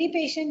many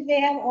patients, they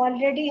have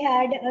already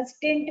had a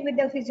stint with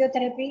the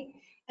physiotherapy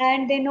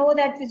and they know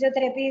that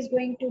physiotherapy is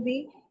going to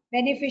be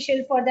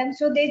beneficial for them,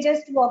 so they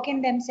just walk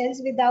in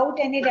themselves without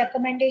any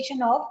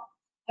recommendation of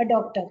a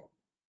doctor,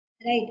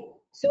 right?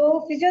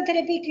 So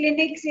physiotherapy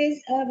clinics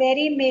is a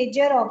very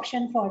major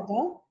option for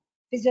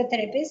the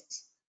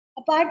physiotherapists.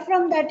 Apart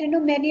from that,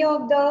 many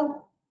of the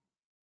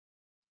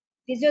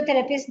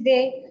physiotherapists,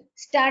 they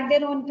start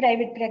their own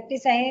private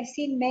practice. I have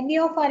seen many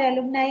of our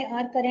alumni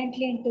are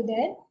currently into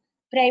their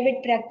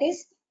private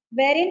practice,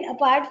 wherein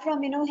apart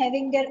from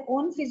having their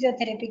own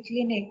physiotherapy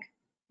clinic,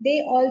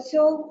 they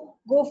also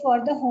go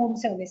for the home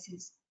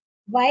services.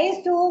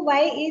 Why so?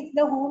 Why is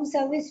the home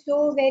service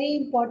so very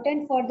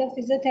important for the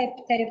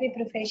physiotherapy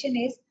profession?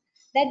 Is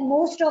that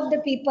most of the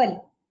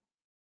people,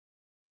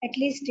 at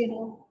least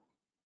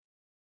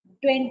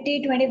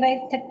 20,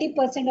 25,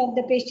 30% of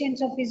the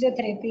patients of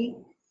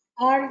physiotherapy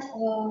are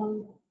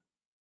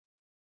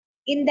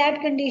in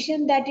that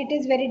condition that it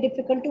is very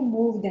difficult to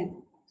move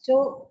them.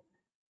 So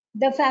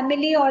the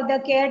family or the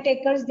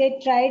caretakers, they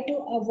try to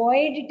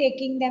avoid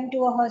taking them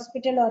to a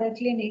hospital or a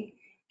clinic,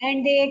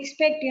 and they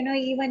expect,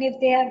 even if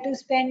they have to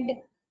spend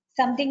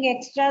something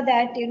extra,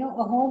 that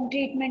a home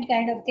treatment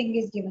kind of thing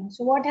is given.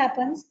 So what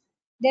happens?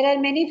 There are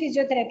many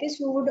physiotherapists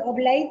who would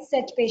oblige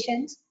such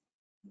patients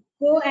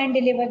go and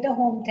deliver the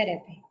home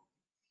therapy.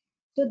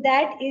 So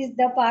that is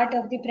the part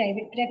of the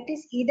private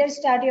practice. Either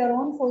start your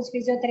own force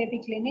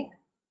physiotherapy clinic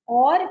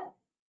or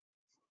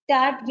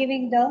start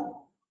giving the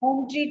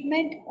home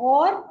treatment,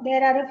 or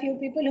there are a few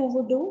people who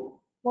would do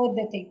both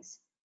the things,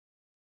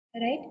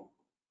 right?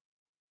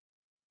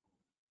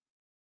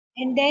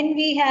 And then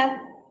we have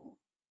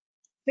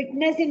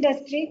fitness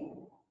industry.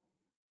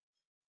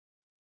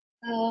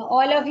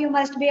 All of you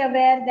must be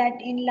aware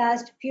that in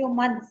last few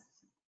months,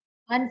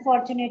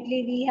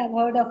 unfortunately, we have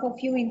heard of a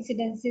few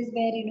incidences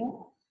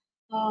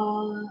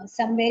where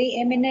some very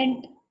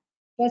eminent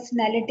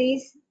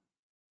personalities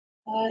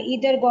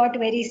either got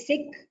very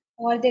sick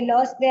or they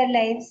lost their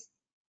lives,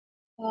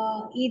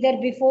 either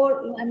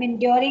before, I mean,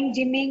 during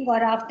gymming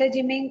or after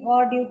gymming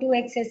or due to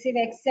excessive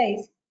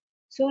exercise.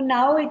 So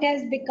now it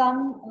has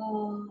become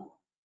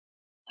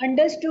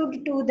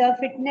understood to the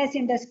fitness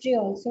industry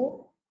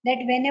also that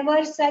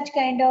whenever such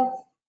kind of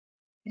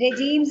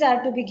regimes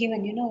are to be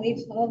given, if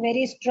a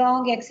very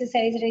strong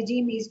exercise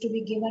regime is to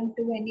be given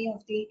to any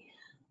of the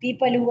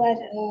people who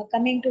are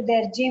coming to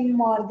their gym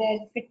or their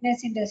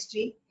fitness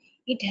industry,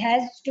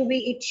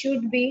 it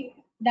should be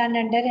done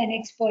under an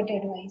expert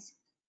advice.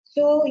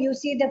 So you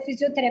see the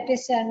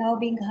physiotherapists are now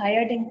being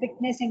hired in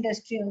fitness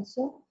industry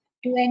also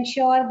to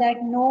ensure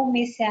that no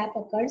mishap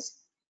occurs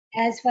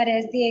as far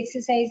as the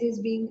exercise is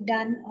being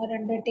done or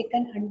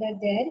undertaken under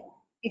their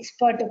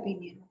expert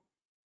opinion.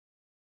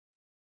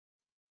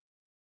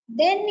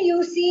 Then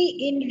you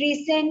see in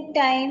recent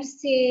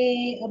times,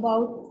 say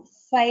about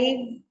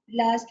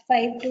last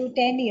 5 to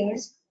 10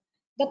 years,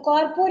 the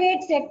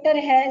corporate sector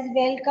has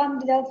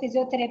welcomed the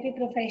physiotherapy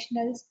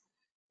professionals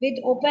with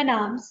open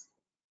arms.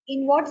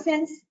 In what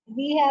sense?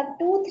 We have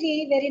two,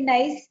 three very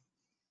nice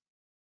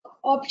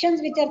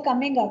options which are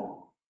coming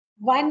up.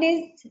 One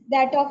is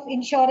that of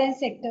insurance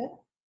sector.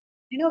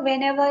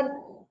 Whenever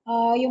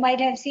you might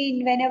have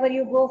seen, whenever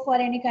you go for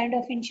any kind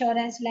of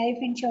insurance, life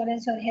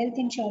insurance or health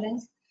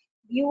insurance,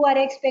 you are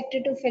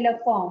expected to fill a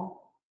form,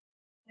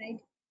 right?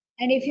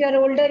 And if you are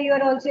older, you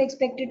are also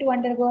expected to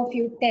undergo a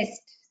few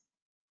tests.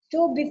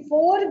 So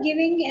before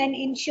giving an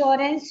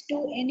insurance to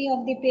any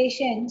of the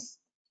patients,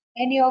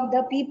 any of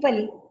the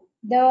people,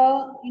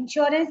 the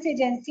insurance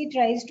agency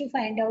tries to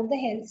find out the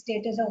health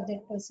status of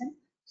that person,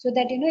 so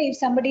that if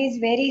somebody is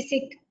very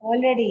sick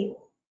already,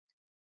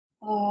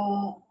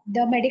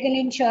 the medical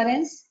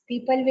insurance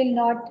people will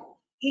not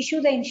issue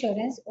the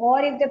insurance,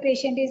 or if the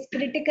patient is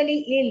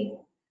critically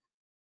ill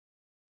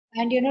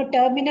and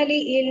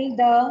terminally ill,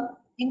 the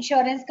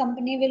insurance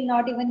company will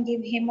not even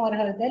give him or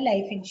her the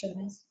life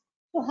insurance.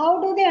 So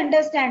how do they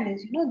understand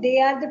this? They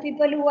are the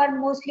people who are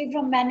mostly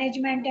from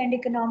management and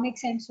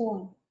economics and so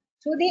on.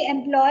 So they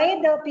employ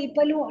the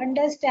people who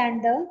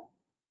understand the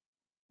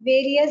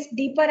various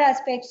deeper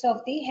aspects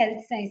of the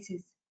health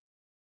sciences,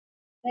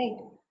 right?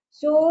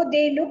 So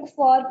they look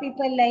for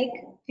people like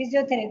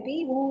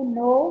physiotherapy who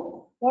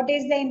know what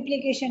is the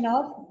implication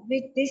of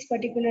with this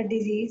particular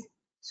disease.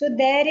 So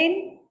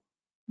therein,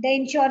 the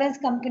insurance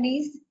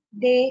companies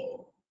they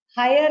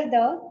hire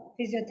the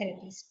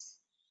physiotherapists.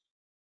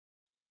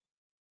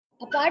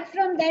 Apart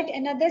from that,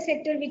 another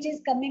sector which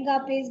is coming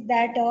up is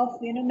that of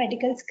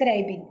medical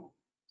scribing.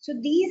 So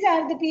these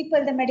are the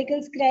people, the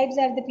medical scribes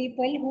are the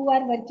people who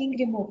are working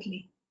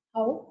remotely.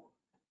 How?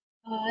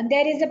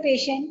 There is a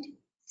patient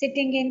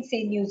sitting in,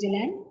 say, New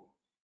Zealand,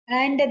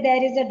 and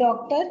there is a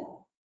doctor,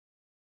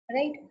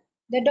 right?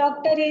 The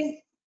doctor is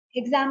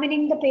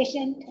examining the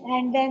patient,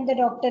 and then the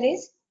doctor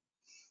is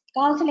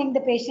counseling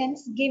the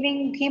patients,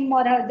 giving him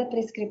or her the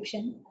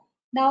prescription.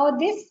 Now,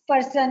 this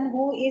person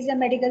who is a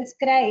medical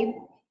scribe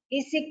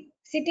is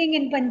sitting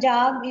in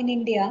Punjab in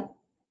India,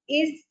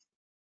 is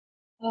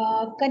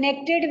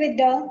connected with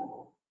the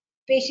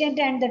patient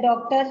and the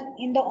doctor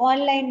in the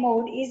online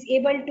mode, is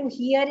able to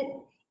hear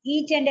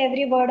each and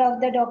every word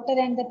of the doctor,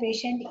 and the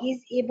patient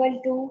is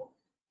able to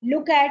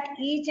look at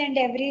each and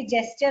every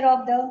gesture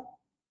of the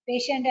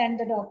patient and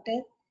the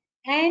doctor,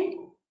 and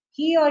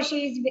he or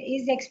she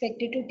is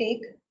expected to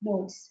take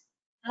notes.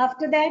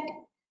 After that,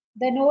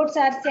 the notes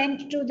are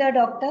sent to the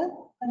doctor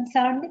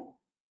concerned.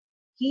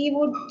 He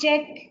would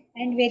check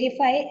and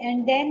verify,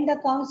 and then the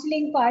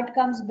counseling part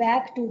comes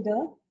back to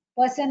the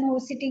person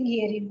who's sitting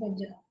here in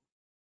Punjab.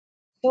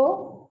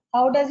 So,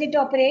 how does it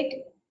operate?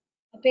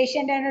 A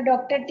patient and a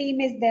doctor team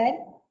is there,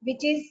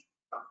 which is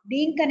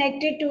being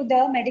connected to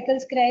the medical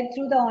scribe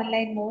through the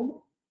online mode,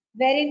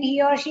 wherein he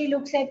or she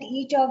looks at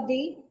each of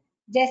the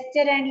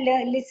gesture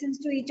and listens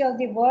to each of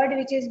the word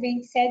which is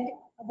being said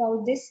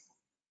about this,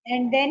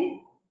 and then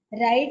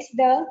writes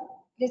the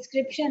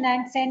prescription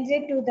and sends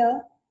it to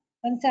the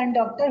concerned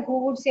doctor,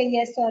 who would say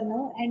yes or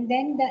no, and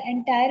then the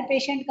entire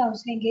patient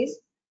counseling is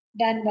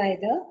done by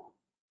the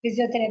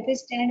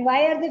physiotherapist. And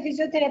why are the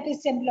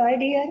physiotherapists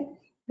employed here?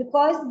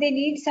 Because they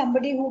need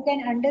somebody who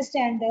can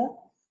understand the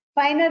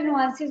finer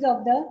nuances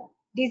of the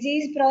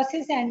disease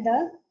process and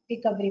the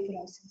recovery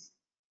process.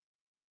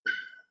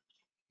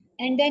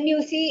 And then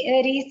you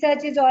see,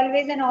 research is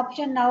always an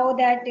option now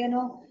that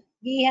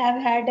we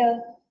have had a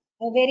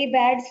very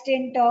bad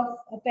stint of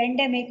a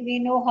pandemic. We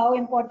know how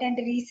important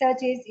research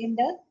is in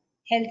the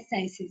health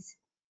sciences.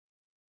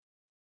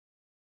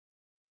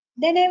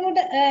 Then I would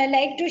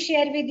like to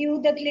share with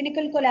you the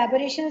clinical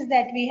collaborations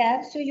that we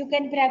have. So you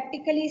can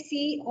practically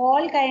see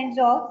all kinds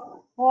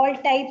of, all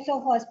types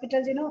of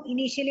hospitals,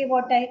 initially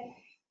what I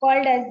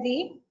called as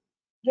the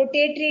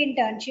rotatory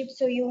internship.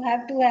 So you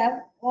have to have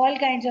all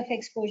kinds of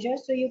exposure.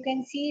 So you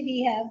can see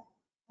we have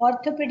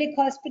orthopedic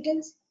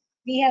hospitals,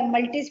 we have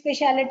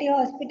multi-speciality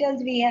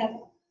hospitals, we have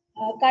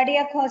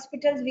cardiac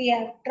hospitals, we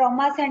have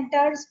trauma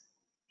centers,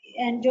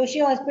 and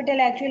Joshi Hospital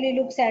actually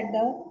looks at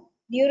the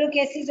neuro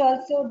cases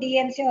also.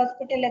 DMC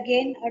Hospital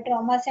again a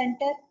trauma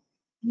center.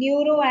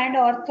 Neuro and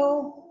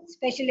ortho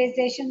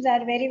specializations are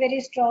very very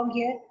strong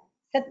here.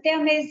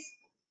 Satyam is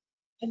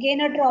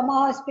again a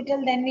trauma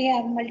hospital. Then we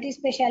have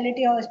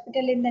multi-speciality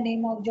hospital in the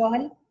name of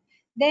Johal.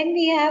 Then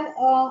we have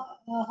a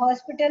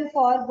hospital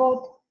for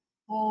both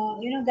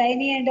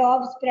gynae and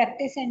obs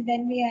practice, and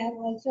then we have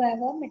also have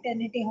a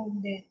maternity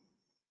home there.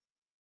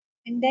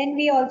 And then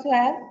we also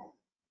have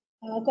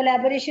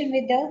collaboration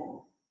with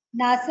the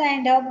NASA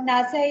and Hub.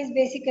 NASA is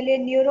basically a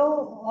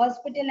neuro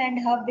hospital,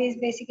 and Hub is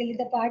basically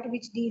the part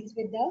which deals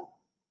with the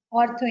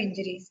ortho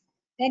injuries.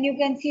 Then you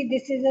can see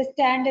this is a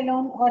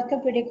standalone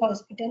orthopedic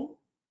hospital.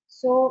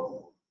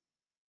 So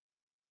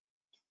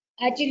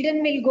our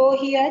children will go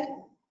here,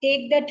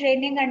 take the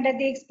training under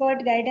the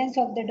expert guidance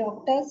of the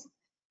doctors,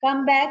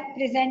 come back,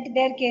 present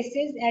their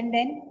cases, and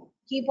then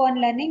keep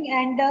on learning.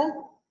 And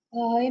the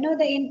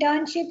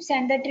internships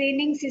and the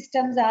training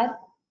systems are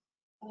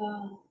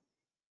uh,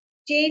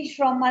 changed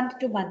from month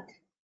to month,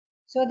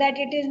 so that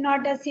it is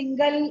not a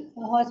single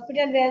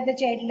hospital where the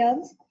child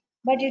learns,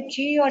 but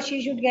she or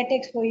she should get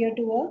exposure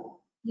to a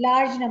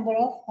large number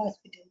of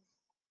hospitals.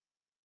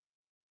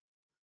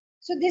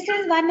 So this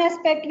is one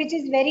aspect which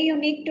is very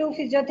unique to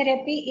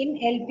physiotherapy in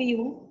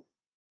LPU.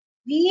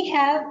 We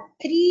have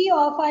three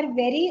of our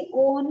very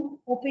own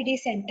OPD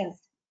centers,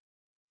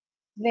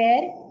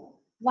 where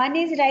one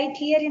is right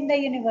here in the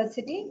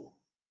university,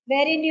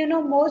 wherein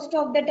most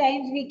of the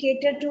times we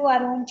cater to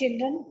our own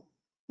children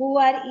who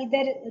are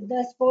either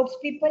the sports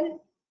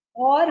people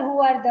or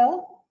who are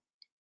the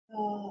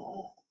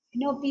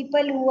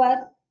people who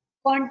are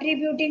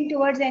contributing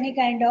towards any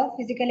kind of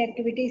physical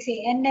activity,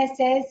 say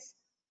NSS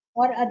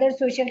or other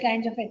social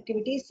kinds of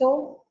activities.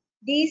 So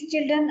these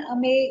children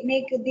may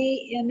make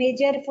the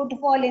major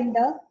footfall in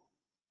the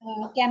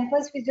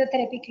campus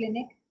physiotherapy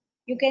clinic.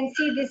 You can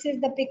see this is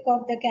the pic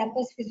of the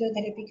campus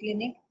physiotherapy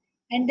clinic,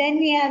 and then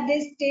we have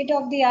this state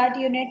of the art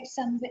unit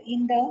some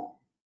in the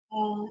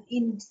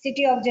in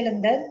city of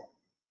Jalandhar.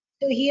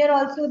 So here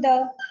also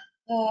the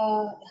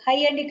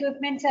high-end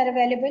equipments are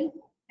available,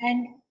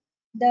 and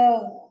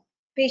the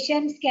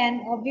patients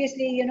can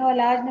obviously, a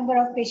large number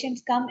of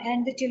patients come,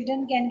 and the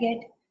children can get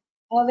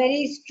a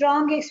very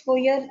strong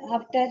exposure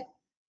after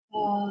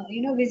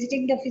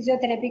visiting the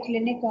physiotherapy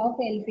clinic of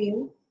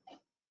LPU.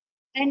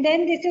 And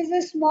then this is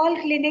a small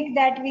clinic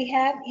that we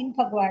have in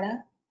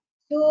Phagwara.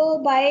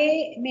 So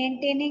by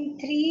maintaining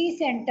three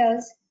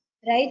centers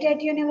right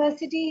at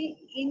university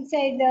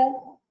inside the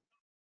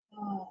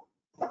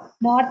uh,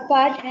 north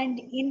part and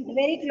in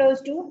very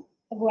close to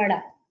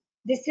Phagwara.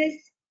 This is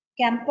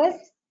campus,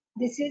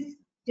 this is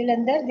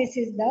Jalandhar, this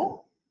is the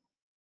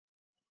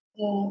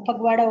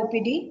Phagwara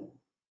OPD.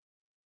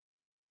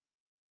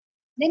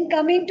 Then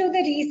coming to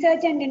the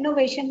research and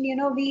innovation,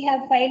 we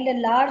have filed a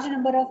large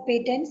number of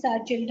patents,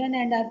 our children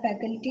and our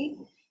faculty,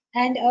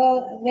 and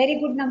a very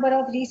good number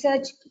of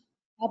research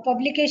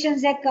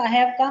publications that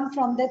have come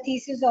from the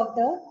thesis of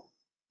the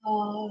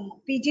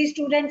PG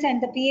students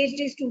and the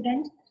PhD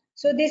students.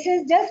 So this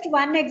is just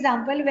one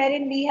example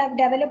wherein we have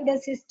developed a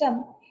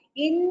system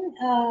in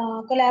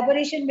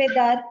collaboration with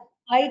our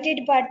IT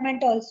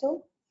department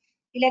also,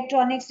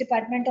 electronics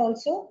department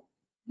also,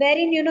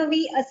 wherein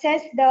we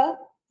assess the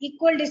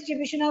equal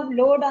distribution of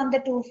load on the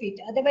 2 feet.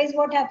 Otherwise,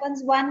 what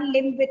happens? One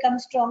limb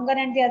becomes stronger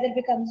and the other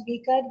becomes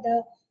weaker.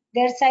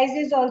 Their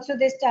sizes also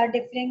they start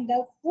differing.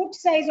 The foot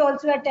size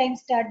also at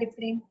times start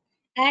differing,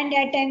 and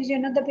at times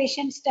the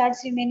patient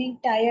starts remaining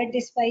tired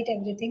despite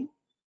everything.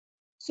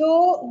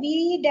 So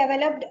we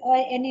developed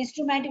an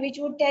instrument which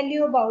would tell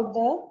you about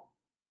the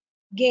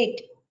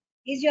gait.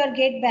 Is your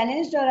gait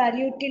balanced, or are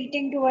you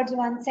tilting towards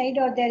one side,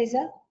 or there is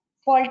a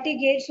faulty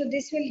gait? So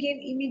this will give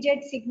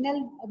immediate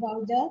signal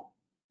about the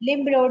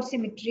limb load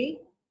symmetry.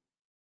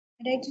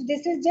 Right. So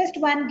this is just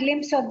one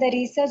glimpse of the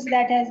research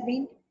that has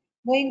been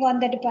going on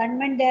the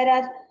department. There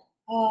are,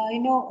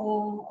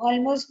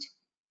 almost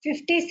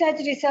 50 such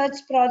research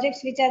projects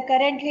which are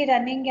currently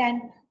running,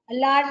 and a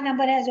large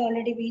number has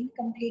already been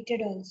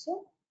completed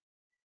also.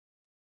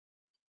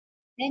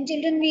 And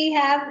children, we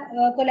have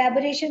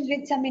collaborations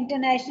with some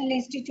international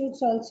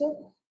institutes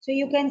also. So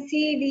you can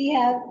see we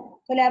have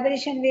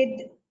collaboration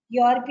with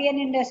European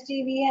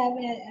industry, we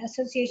have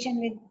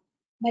association with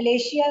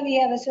Malaysia, we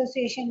have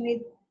association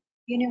with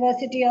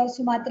University of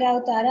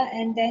Sumatra Utara,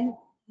 and then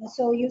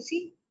so you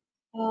see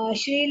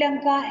Sri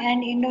Lanka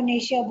and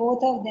Indonesia,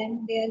 both of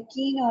them, they are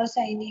keen or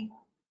signing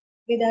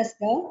with us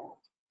the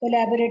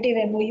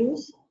collaborative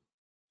MOUs.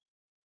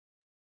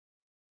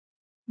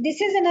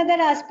 This is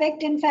another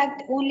aspect. In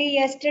fact, only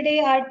yesterday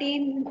our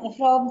team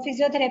from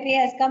physiotherapy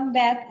has come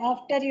back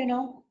after,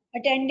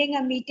 attending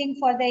a meeting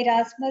for the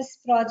Erasmus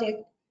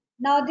project.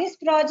 Now, this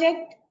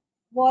project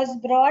was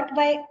brought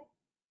by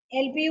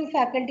LPU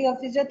faculty of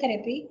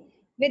physiotherapy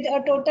with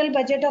a total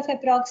budget of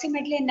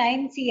approximately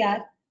 9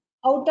 CR,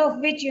 out of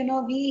which,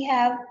 we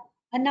have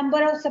a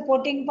number of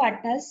supporting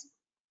partners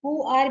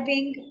who are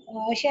being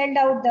shelled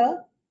out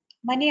the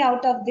money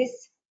out of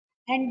this.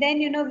 And then,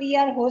 we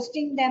are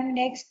hosting them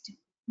next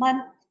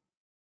month.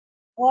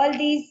 All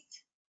these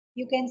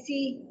you can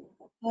see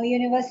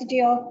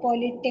University of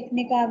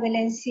Politecnica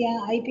Valencia,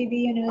 IPB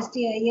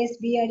University,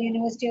 ISBR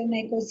University of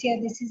Nicosia,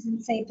 this is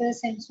in Cyprus,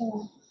 and so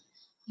on.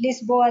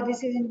 Lisboa,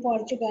 this is in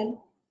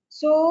Portugal.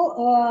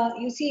 So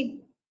you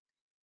see,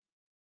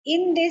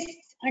 in this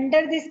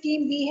under this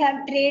scheme, we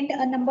have trained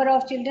a number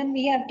of children,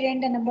 we have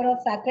trained a number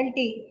of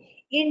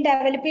faculty in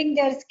developing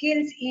their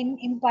skills in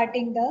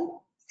imparting the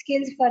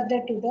skills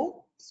further to the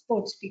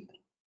sports people.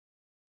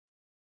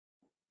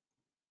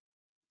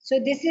 So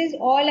this is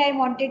all I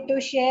wanted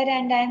to share,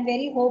 and I am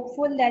very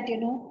hopeful that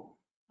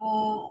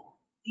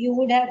you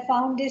would have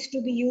found this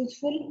to be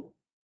useful.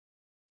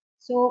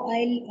 So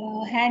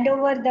I'll hand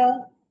over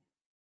the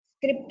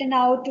script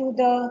now to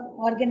the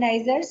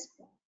organizers.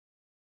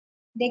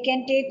 They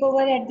can take over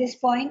at this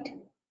point.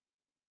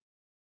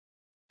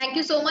 Thank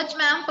you so much,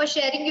 ma'am, for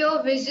sharing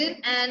your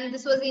vision. And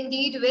this was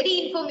indeed a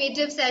very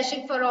informative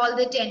session for all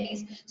the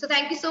attendees. So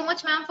thank you so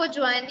much, ma'am, for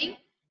joining.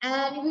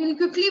 And we will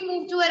quickly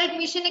move to our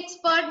admission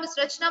expert, Ms.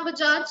 Rachna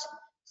Bajaj,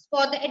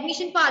 for the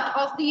admission part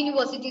of the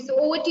university. So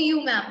over to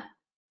you, ma'am.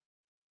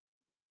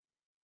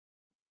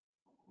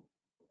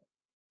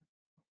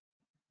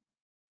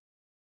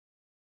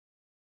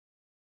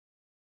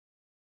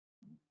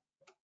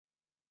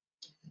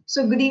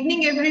 So good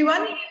evening,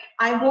 everyone.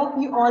 I hope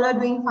you all are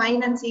doing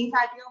fine and safe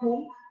at your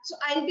home. So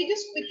I'll be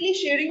just quickly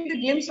sharing the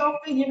glimpse of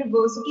the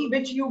university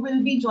which you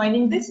will be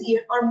joining this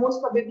year or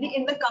most probably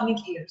in the coming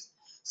years.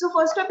 So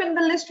first up in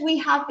the list, we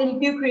have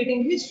LPU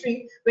creating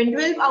history when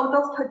 12 out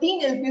of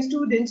 13 LPU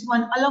students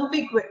won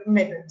Olympic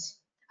medals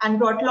and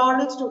brought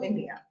laurels to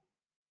India.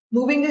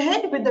 Moving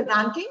ahead with the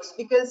rankings,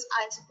 because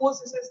I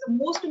suppose this is the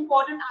most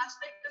important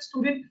aspect the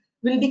student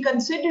will be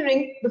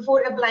considering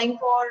before applying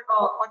for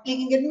or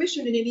taking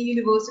admission in any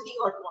university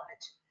or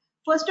college.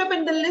 First up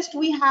in the list,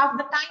 we have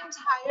the Times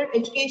Higher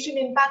Education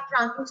Impact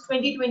Rankings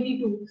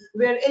 2022,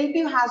 where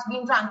LPU has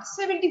been ranked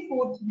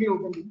 74th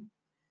globally.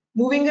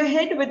 Moving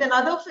ahead with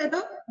another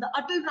feather, the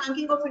Atal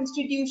ranking of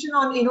institution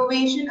on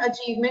innovation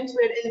achievements,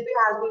 where LPU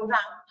has been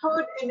ranked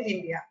 3rd in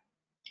India.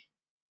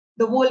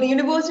 The World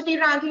University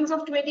Rankings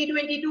of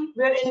 2022,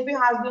 where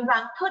LPU has been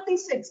ranked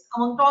 36th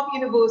among top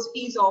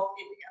universities of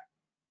India.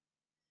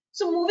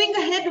 So moving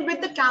ahead with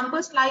the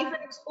campus life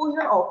and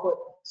exposure offer.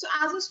 So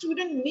as a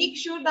student, make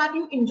sure that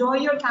you enjoy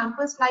your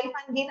campus life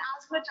and gain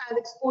as much as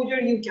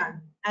exposure you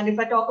can. And if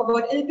I talk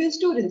about LP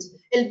students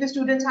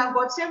have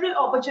got several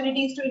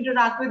opportunities to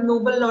interact with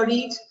Nobel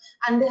laureates,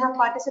 and they have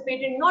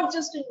participated not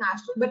just in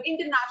national but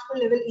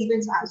international level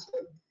events as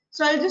well.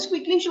 So I'll just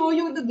quickly show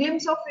you the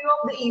glimpse of few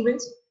of the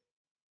events.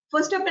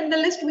 First up in the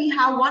list, we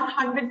have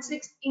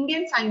 106th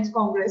Indian Science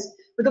Congress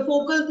with a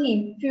focal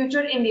theme,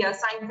 Future India,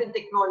 Science and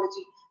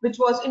Technology, which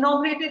was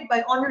inaugurated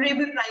by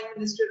Honorable Prime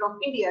Minister of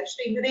India,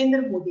 Shri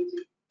Narendra Modi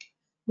ji.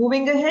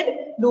 Moving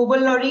ahead,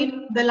 Nobel laureate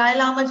Dalai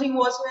Lama ji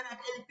was here at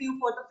LPU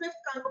for the 5th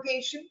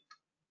convocation.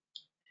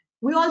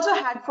 We also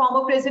had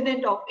former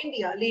President of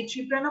India, late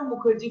Shri Pranab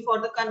Mukherjee, for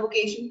the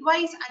convocation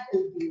twice at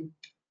LPU.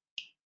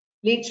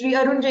 Late Shri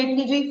Arun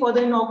Jaitley ji for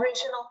the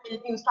inauguration of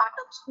LPU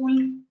Startup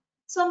School.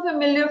 Some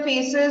familiar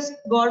faces,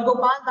 Gaur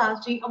Gopal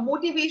Das ji, a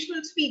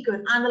motivational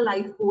speaker and a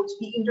life coach.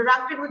 He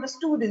interacted with the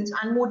students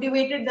and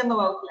motivated them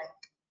about life.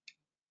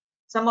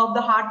 Some of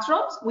the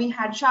heartthrobs, we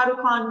had Shah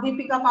Rukh Khan,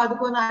 Deepika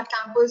Padukone at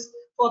campus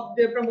for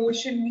their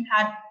promotion. We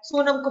had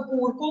Sonam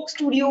Kapoor, Coke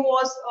Studio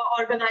was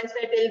organized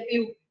at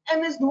LPU,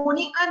 MS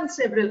Dhoni and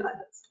several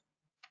others.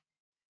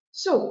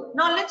 So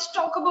now let's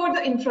talk about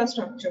the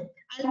infrastructure.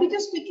 I'll be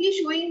just quickly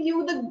showing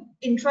you the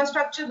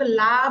infrastructure, the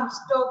labs,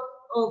 the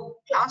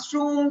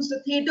classrooms,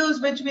 the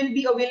theaters which will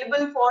be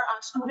available for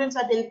our students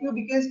at LPU,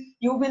 because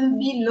you will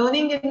be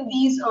learning in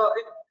these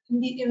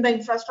in the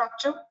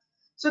infrastructure.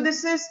 So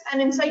this is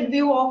an inside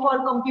view of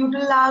our computer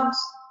labs,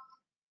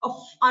 of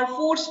our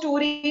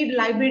 4-storied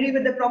library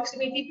with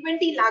approximately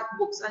 20 lakh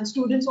books, and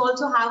students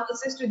also have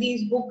access to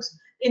these books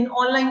in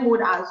online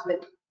mode as well.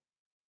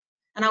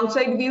 An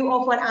outside view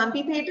of our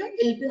amphitheater.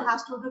 LP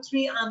has 2 to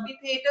 3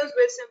 amphitheaters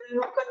where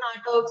several local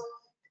natas,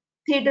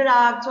 theater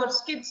acts or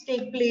skits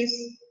take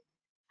place.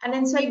 An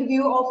inside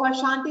view of our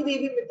Shanti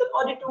Devi Mittal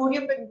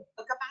auditorium with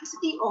a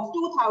capacity of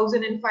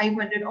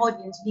 2,500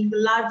 audience, being the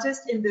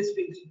largest in this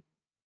region.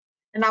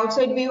 An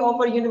outside view of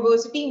our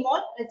university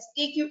mall. Let's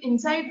take you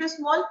inside this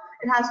mall.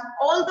 It has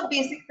all the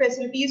basic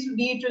facilities,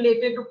 be it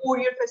related to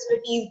courier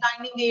facilities,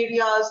 dining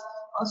areas,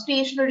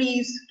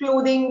 stationaries,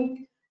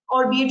 clothing,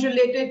 or be it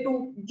related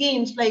to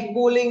games like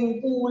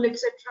bowling, pool,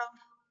 etc.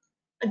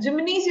 A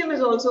gymnasium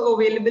is also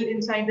available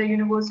inside the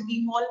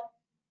university mall.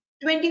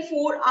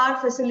 24-hour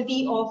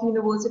facility of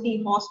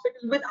university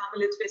hospital with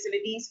ambulance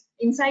facilities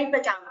inside the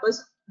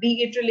campus,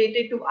 be it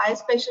related to eye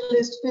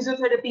specialist,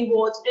 physiotherapy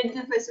wards,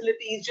 dental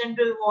facilities,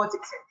 general wards,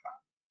 etc.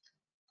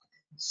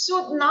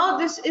 So now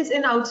this is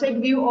an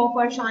outside view of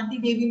our Shanti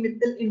Devi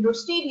Mittal Indoor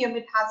Stadium.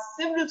 It has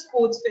several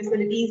sports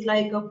facilities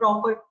like a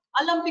proper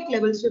Olympic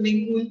level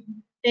swimming pool,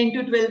 10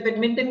 to 12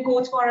 badminton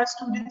courts for our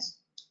students,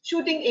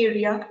 shooting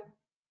area,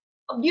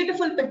 a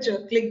beautiful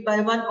picture clicked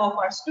by one of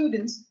our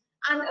students,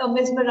 and a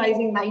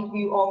mesmerizing night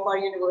view of our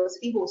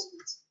university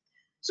hostels.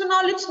 So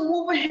now let's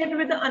move ahead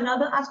with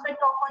another aspect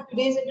of our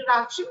today's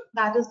interaction,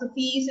 that is the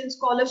fees and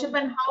scholarship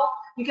and how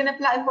you can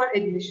apply for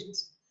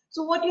admissions.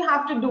 So what you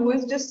have to do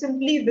is just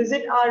simply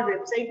visit our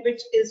website,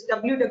 which is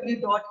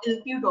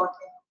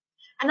www.lpu.in.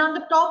 And on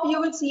the top,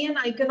 you will see an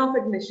icon of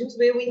admissions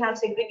where we have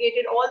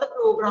segregated all the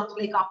programs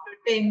like after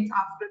 10th,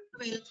 after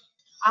 12th,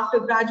 after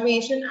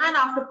graduation, and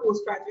after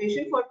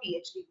post-graduation for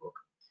PhD work.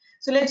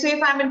 So let's say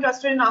if I'm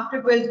interested in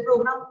after 12th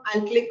program,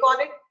 I'll click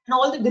on it, and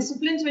all the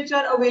disciplines which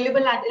are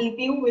available at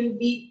LPU will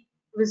be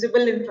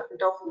visible in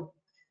front of you.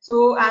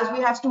 So as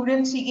we have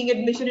students seeking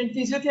admission in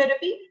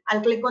physiotherapy,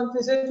 I'll click on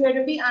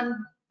physiotherapy, and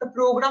the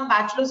program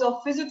Bachelor's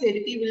of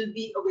Physiotherapy will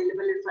be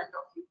available in front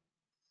of you.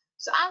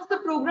 So as the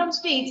program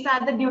states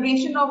that the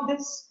duration of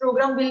this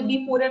program will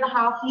be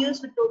 4.5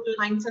 years with total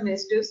 9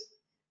 semesters.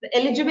 The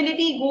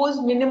eligibility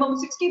goes minimum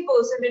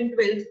 60% in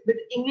 12th with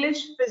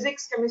English,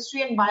 physics,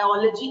 chemistry and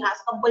biology as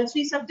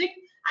compulsory subject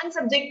and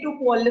subject to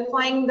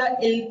qualifying the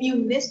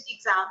LPU NEST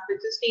exam,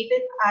 which is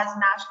stated as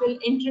National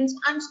Entrance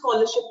and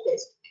Scholarship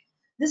Test.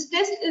 This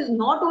test is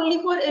not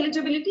only for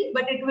eligibility,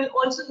 but it will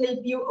also help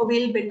you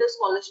avail better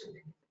scholarship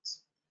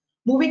benefits.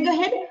 Moving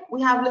ahead,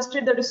 we have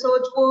listed the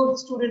research work,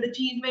 student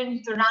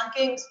achievements, the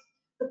rankings,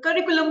 the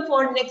curriculum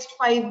for next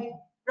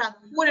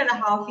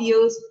 4.5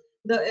 years,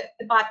 the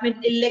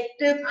department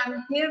elective,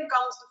 and here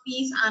comes the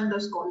fees and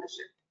the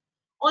scholarship.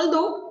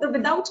 Although the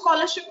without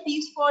scholarship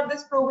fees for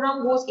this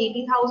program goes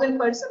 80,000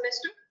 per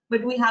semester,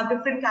 but we have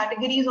different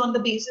categories on the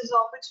basis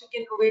of which you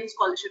can avail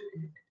scholarship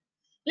benefit.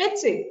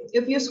 Let's say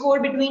if you score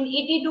between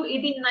 80 to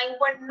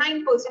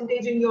 89.9%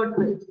 in your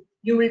 12th,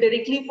 you will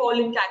directly fall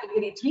in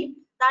category 3,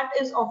 that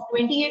is of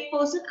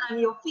 28%, and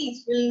your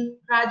fees will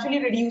gradually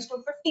reduce to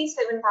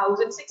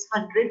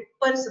 57,600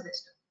 per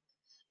semester.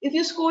 If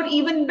you score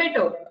even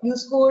better, you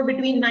score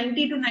between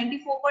 90 to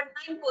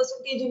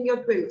 94.9% in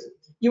your 12th,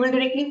 you will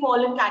directly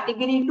fall in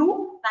category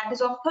 2, that is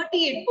of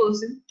 38%,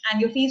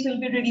 and your fees will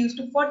be reduced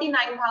to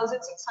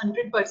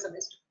 49,600 per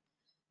semester.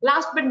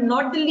 Last but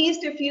not the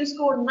least, if you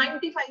score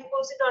 95%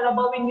 or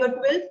above in your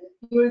 12th,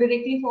 you will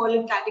directly fall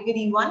in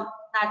category 1,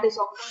 that is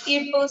of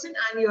 48%,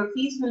 and your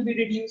fees will be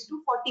reduced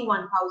to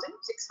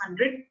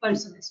 41,600 per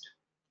semester.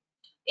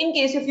 In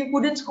case if you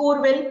couldn't score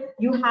well,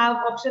 you have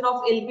option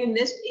of LPU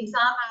NIST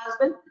exam as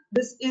well.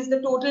 This is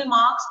the total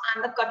marks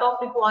and the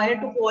cutoff required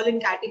to fall in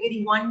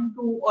category 1,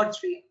 2 or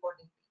 3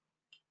 accordingly.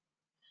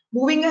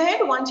 Moving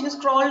ahead, once you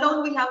scroll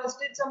down, we have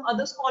listed some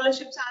other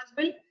scholarships as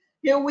well.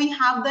 Here we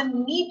have the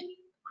NEET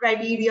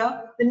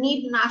criteria, the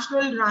NEET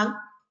national rank.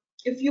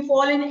 If you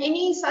fall in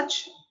any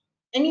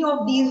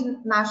of these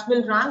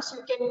national ranks,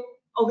 you can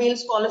avail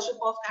scholarship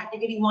of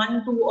category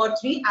 1, 2 or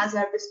 3 as I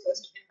have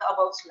discussed in the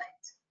above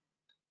slides.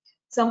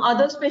 Some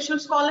other special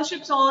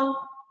scholarships on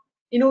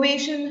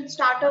innovation,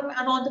 startup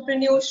and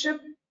entrepreneurship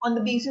on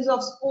the basis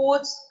of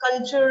sports,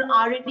 culture,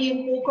 R&D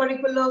and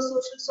co-curricular,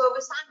 social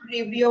service and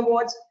bravery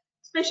awards.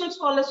 Special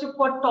scholarship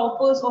for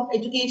toppers of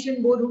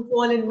education board who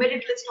fall in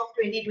merit list of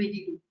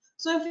 2022.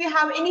 So if you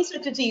have any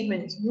such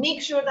achievements,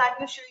 make sure that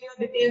you share your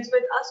details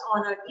with us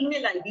on our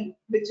email ID,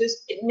 which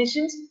is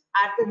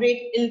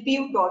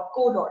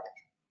admissions@lpu.co.in.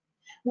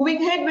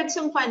 Moving ahead with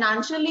some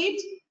financial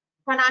aids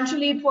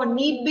for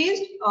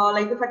need-based,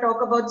 like if I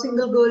talk about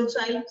single girl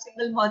child,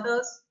 single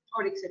mothers,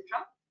 or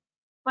etc.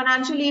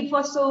 Financial aid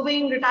for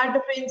serving retired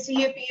defense,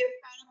 CAPF,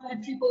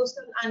 paramilitary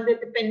personnel and their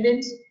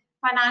dependents.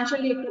 Financial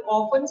aid to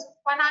orphans.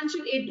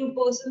 Financial aid to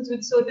persons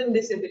with certain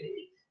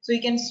disability. So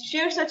you can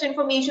share such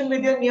information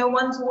with your near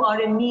ones who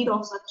are in need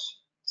of such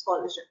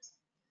scholarships.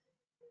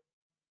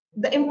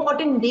 The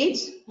important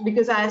dates,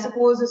 because I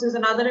suppose this is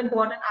another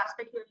important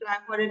aspect to apply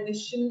for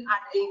admission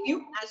at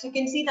LPU. As you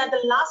can see that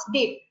the last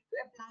date to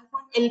apply for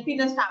LP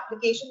NIST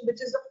application,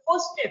 which is the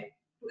first step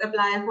to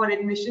apply for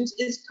admissions,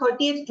 is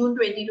 30th June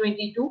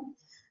 2022.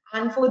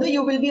 And further,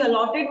 you will be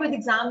allotted with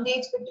exam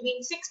dates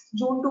between 6th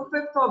June to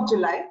 5th of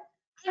July.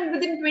 And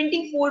within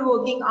 24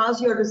 working hours,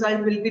 your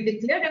result will be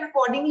declared and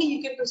accordingly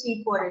you can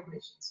proceed for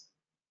admissions.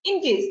 In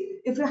case,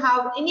 if you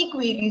have any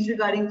queries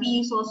regarding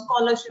fees or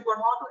scholarship or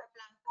how to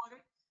apply for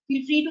it,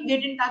 feel free to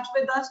get in touch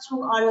with us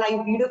through our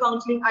live video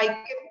counseling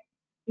icon.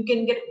 You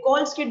can get a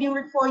call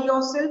scheduled for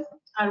yourself.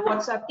 Our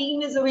WhatsApp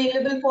team is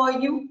available for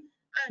you.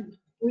 And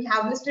we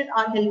have listed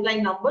our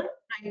helpline number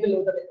right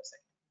below the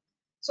website.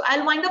 So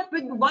I'll wind up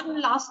with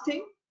one last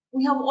thing.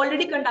 We have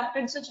already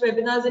conducted such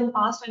webinars in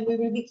past and we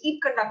will be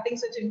keep conducting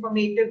such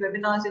informative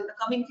webinars in the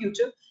coming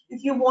future.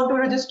 If you want to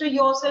register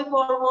yourself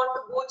or want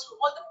to go through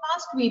all the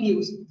past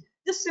videos,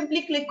 just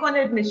simply click on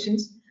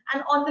admissions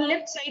and on the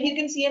left side you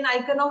can see an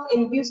icon of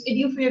LPU's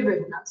EduFair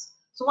webinars.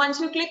 So once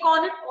you click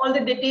on it, all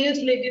the details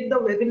related to the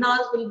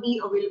webinars will be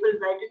available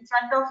right in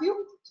front of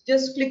you.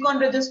 Just click on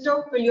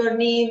register, fill your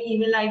name,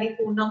 email ID,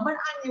 phone number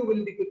and you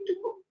will be good to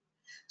go.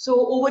 So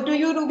over to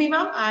you, Ruby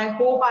ma'am. I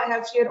hope I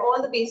have shared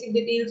all the basic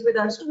details with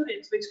our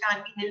students, which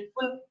can be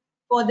helpful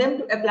for them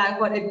to apply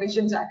for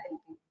admissions at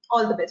LPU.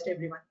 All the best,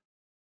 everyone.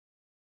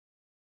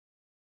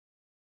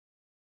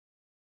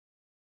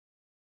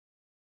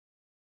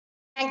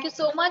 Thank you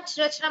so much,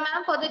 Rachna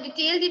ma'am, for the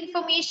detailed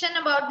information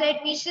about the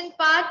admission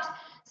part.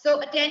 So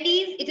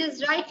attendees, it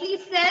is rightly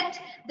said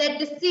that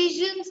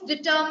decisions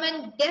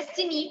determine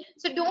destiny.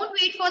 So don't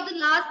wait for the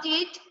last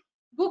date.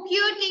 Book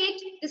your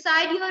date,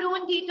 decide your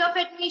own date of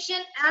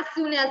admission as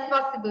soon as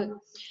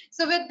possible.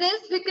 So with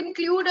this, we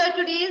conclude our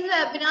today's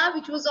webinar,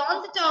 which was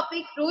on the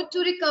topic Road to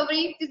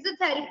Recovery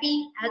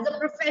Physiotherapy as a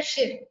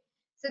Profession.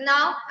 So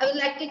now I would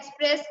like to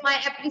express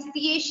my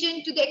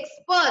appreciation to the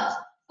experts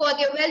for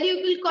their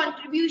valuable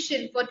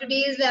contribution for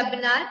today's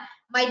webinar.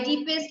 My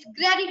deepest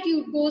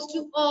gratitude goes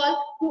to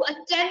all who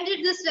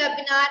attended this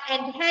webinar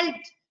and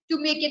helped to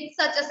make it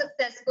such a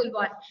successful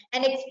one.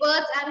 And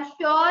experts, I'm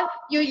sure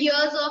your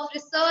years of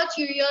research,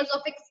 your years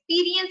of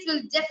experience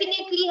will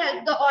definitely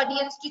help the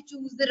audience to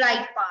choose the right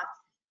path.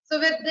 So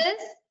with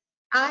this,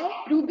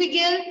 I, Ruby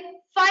Gill,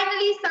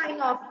 finally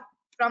sign off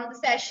from the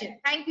session.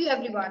 Thank you,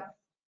 everyone.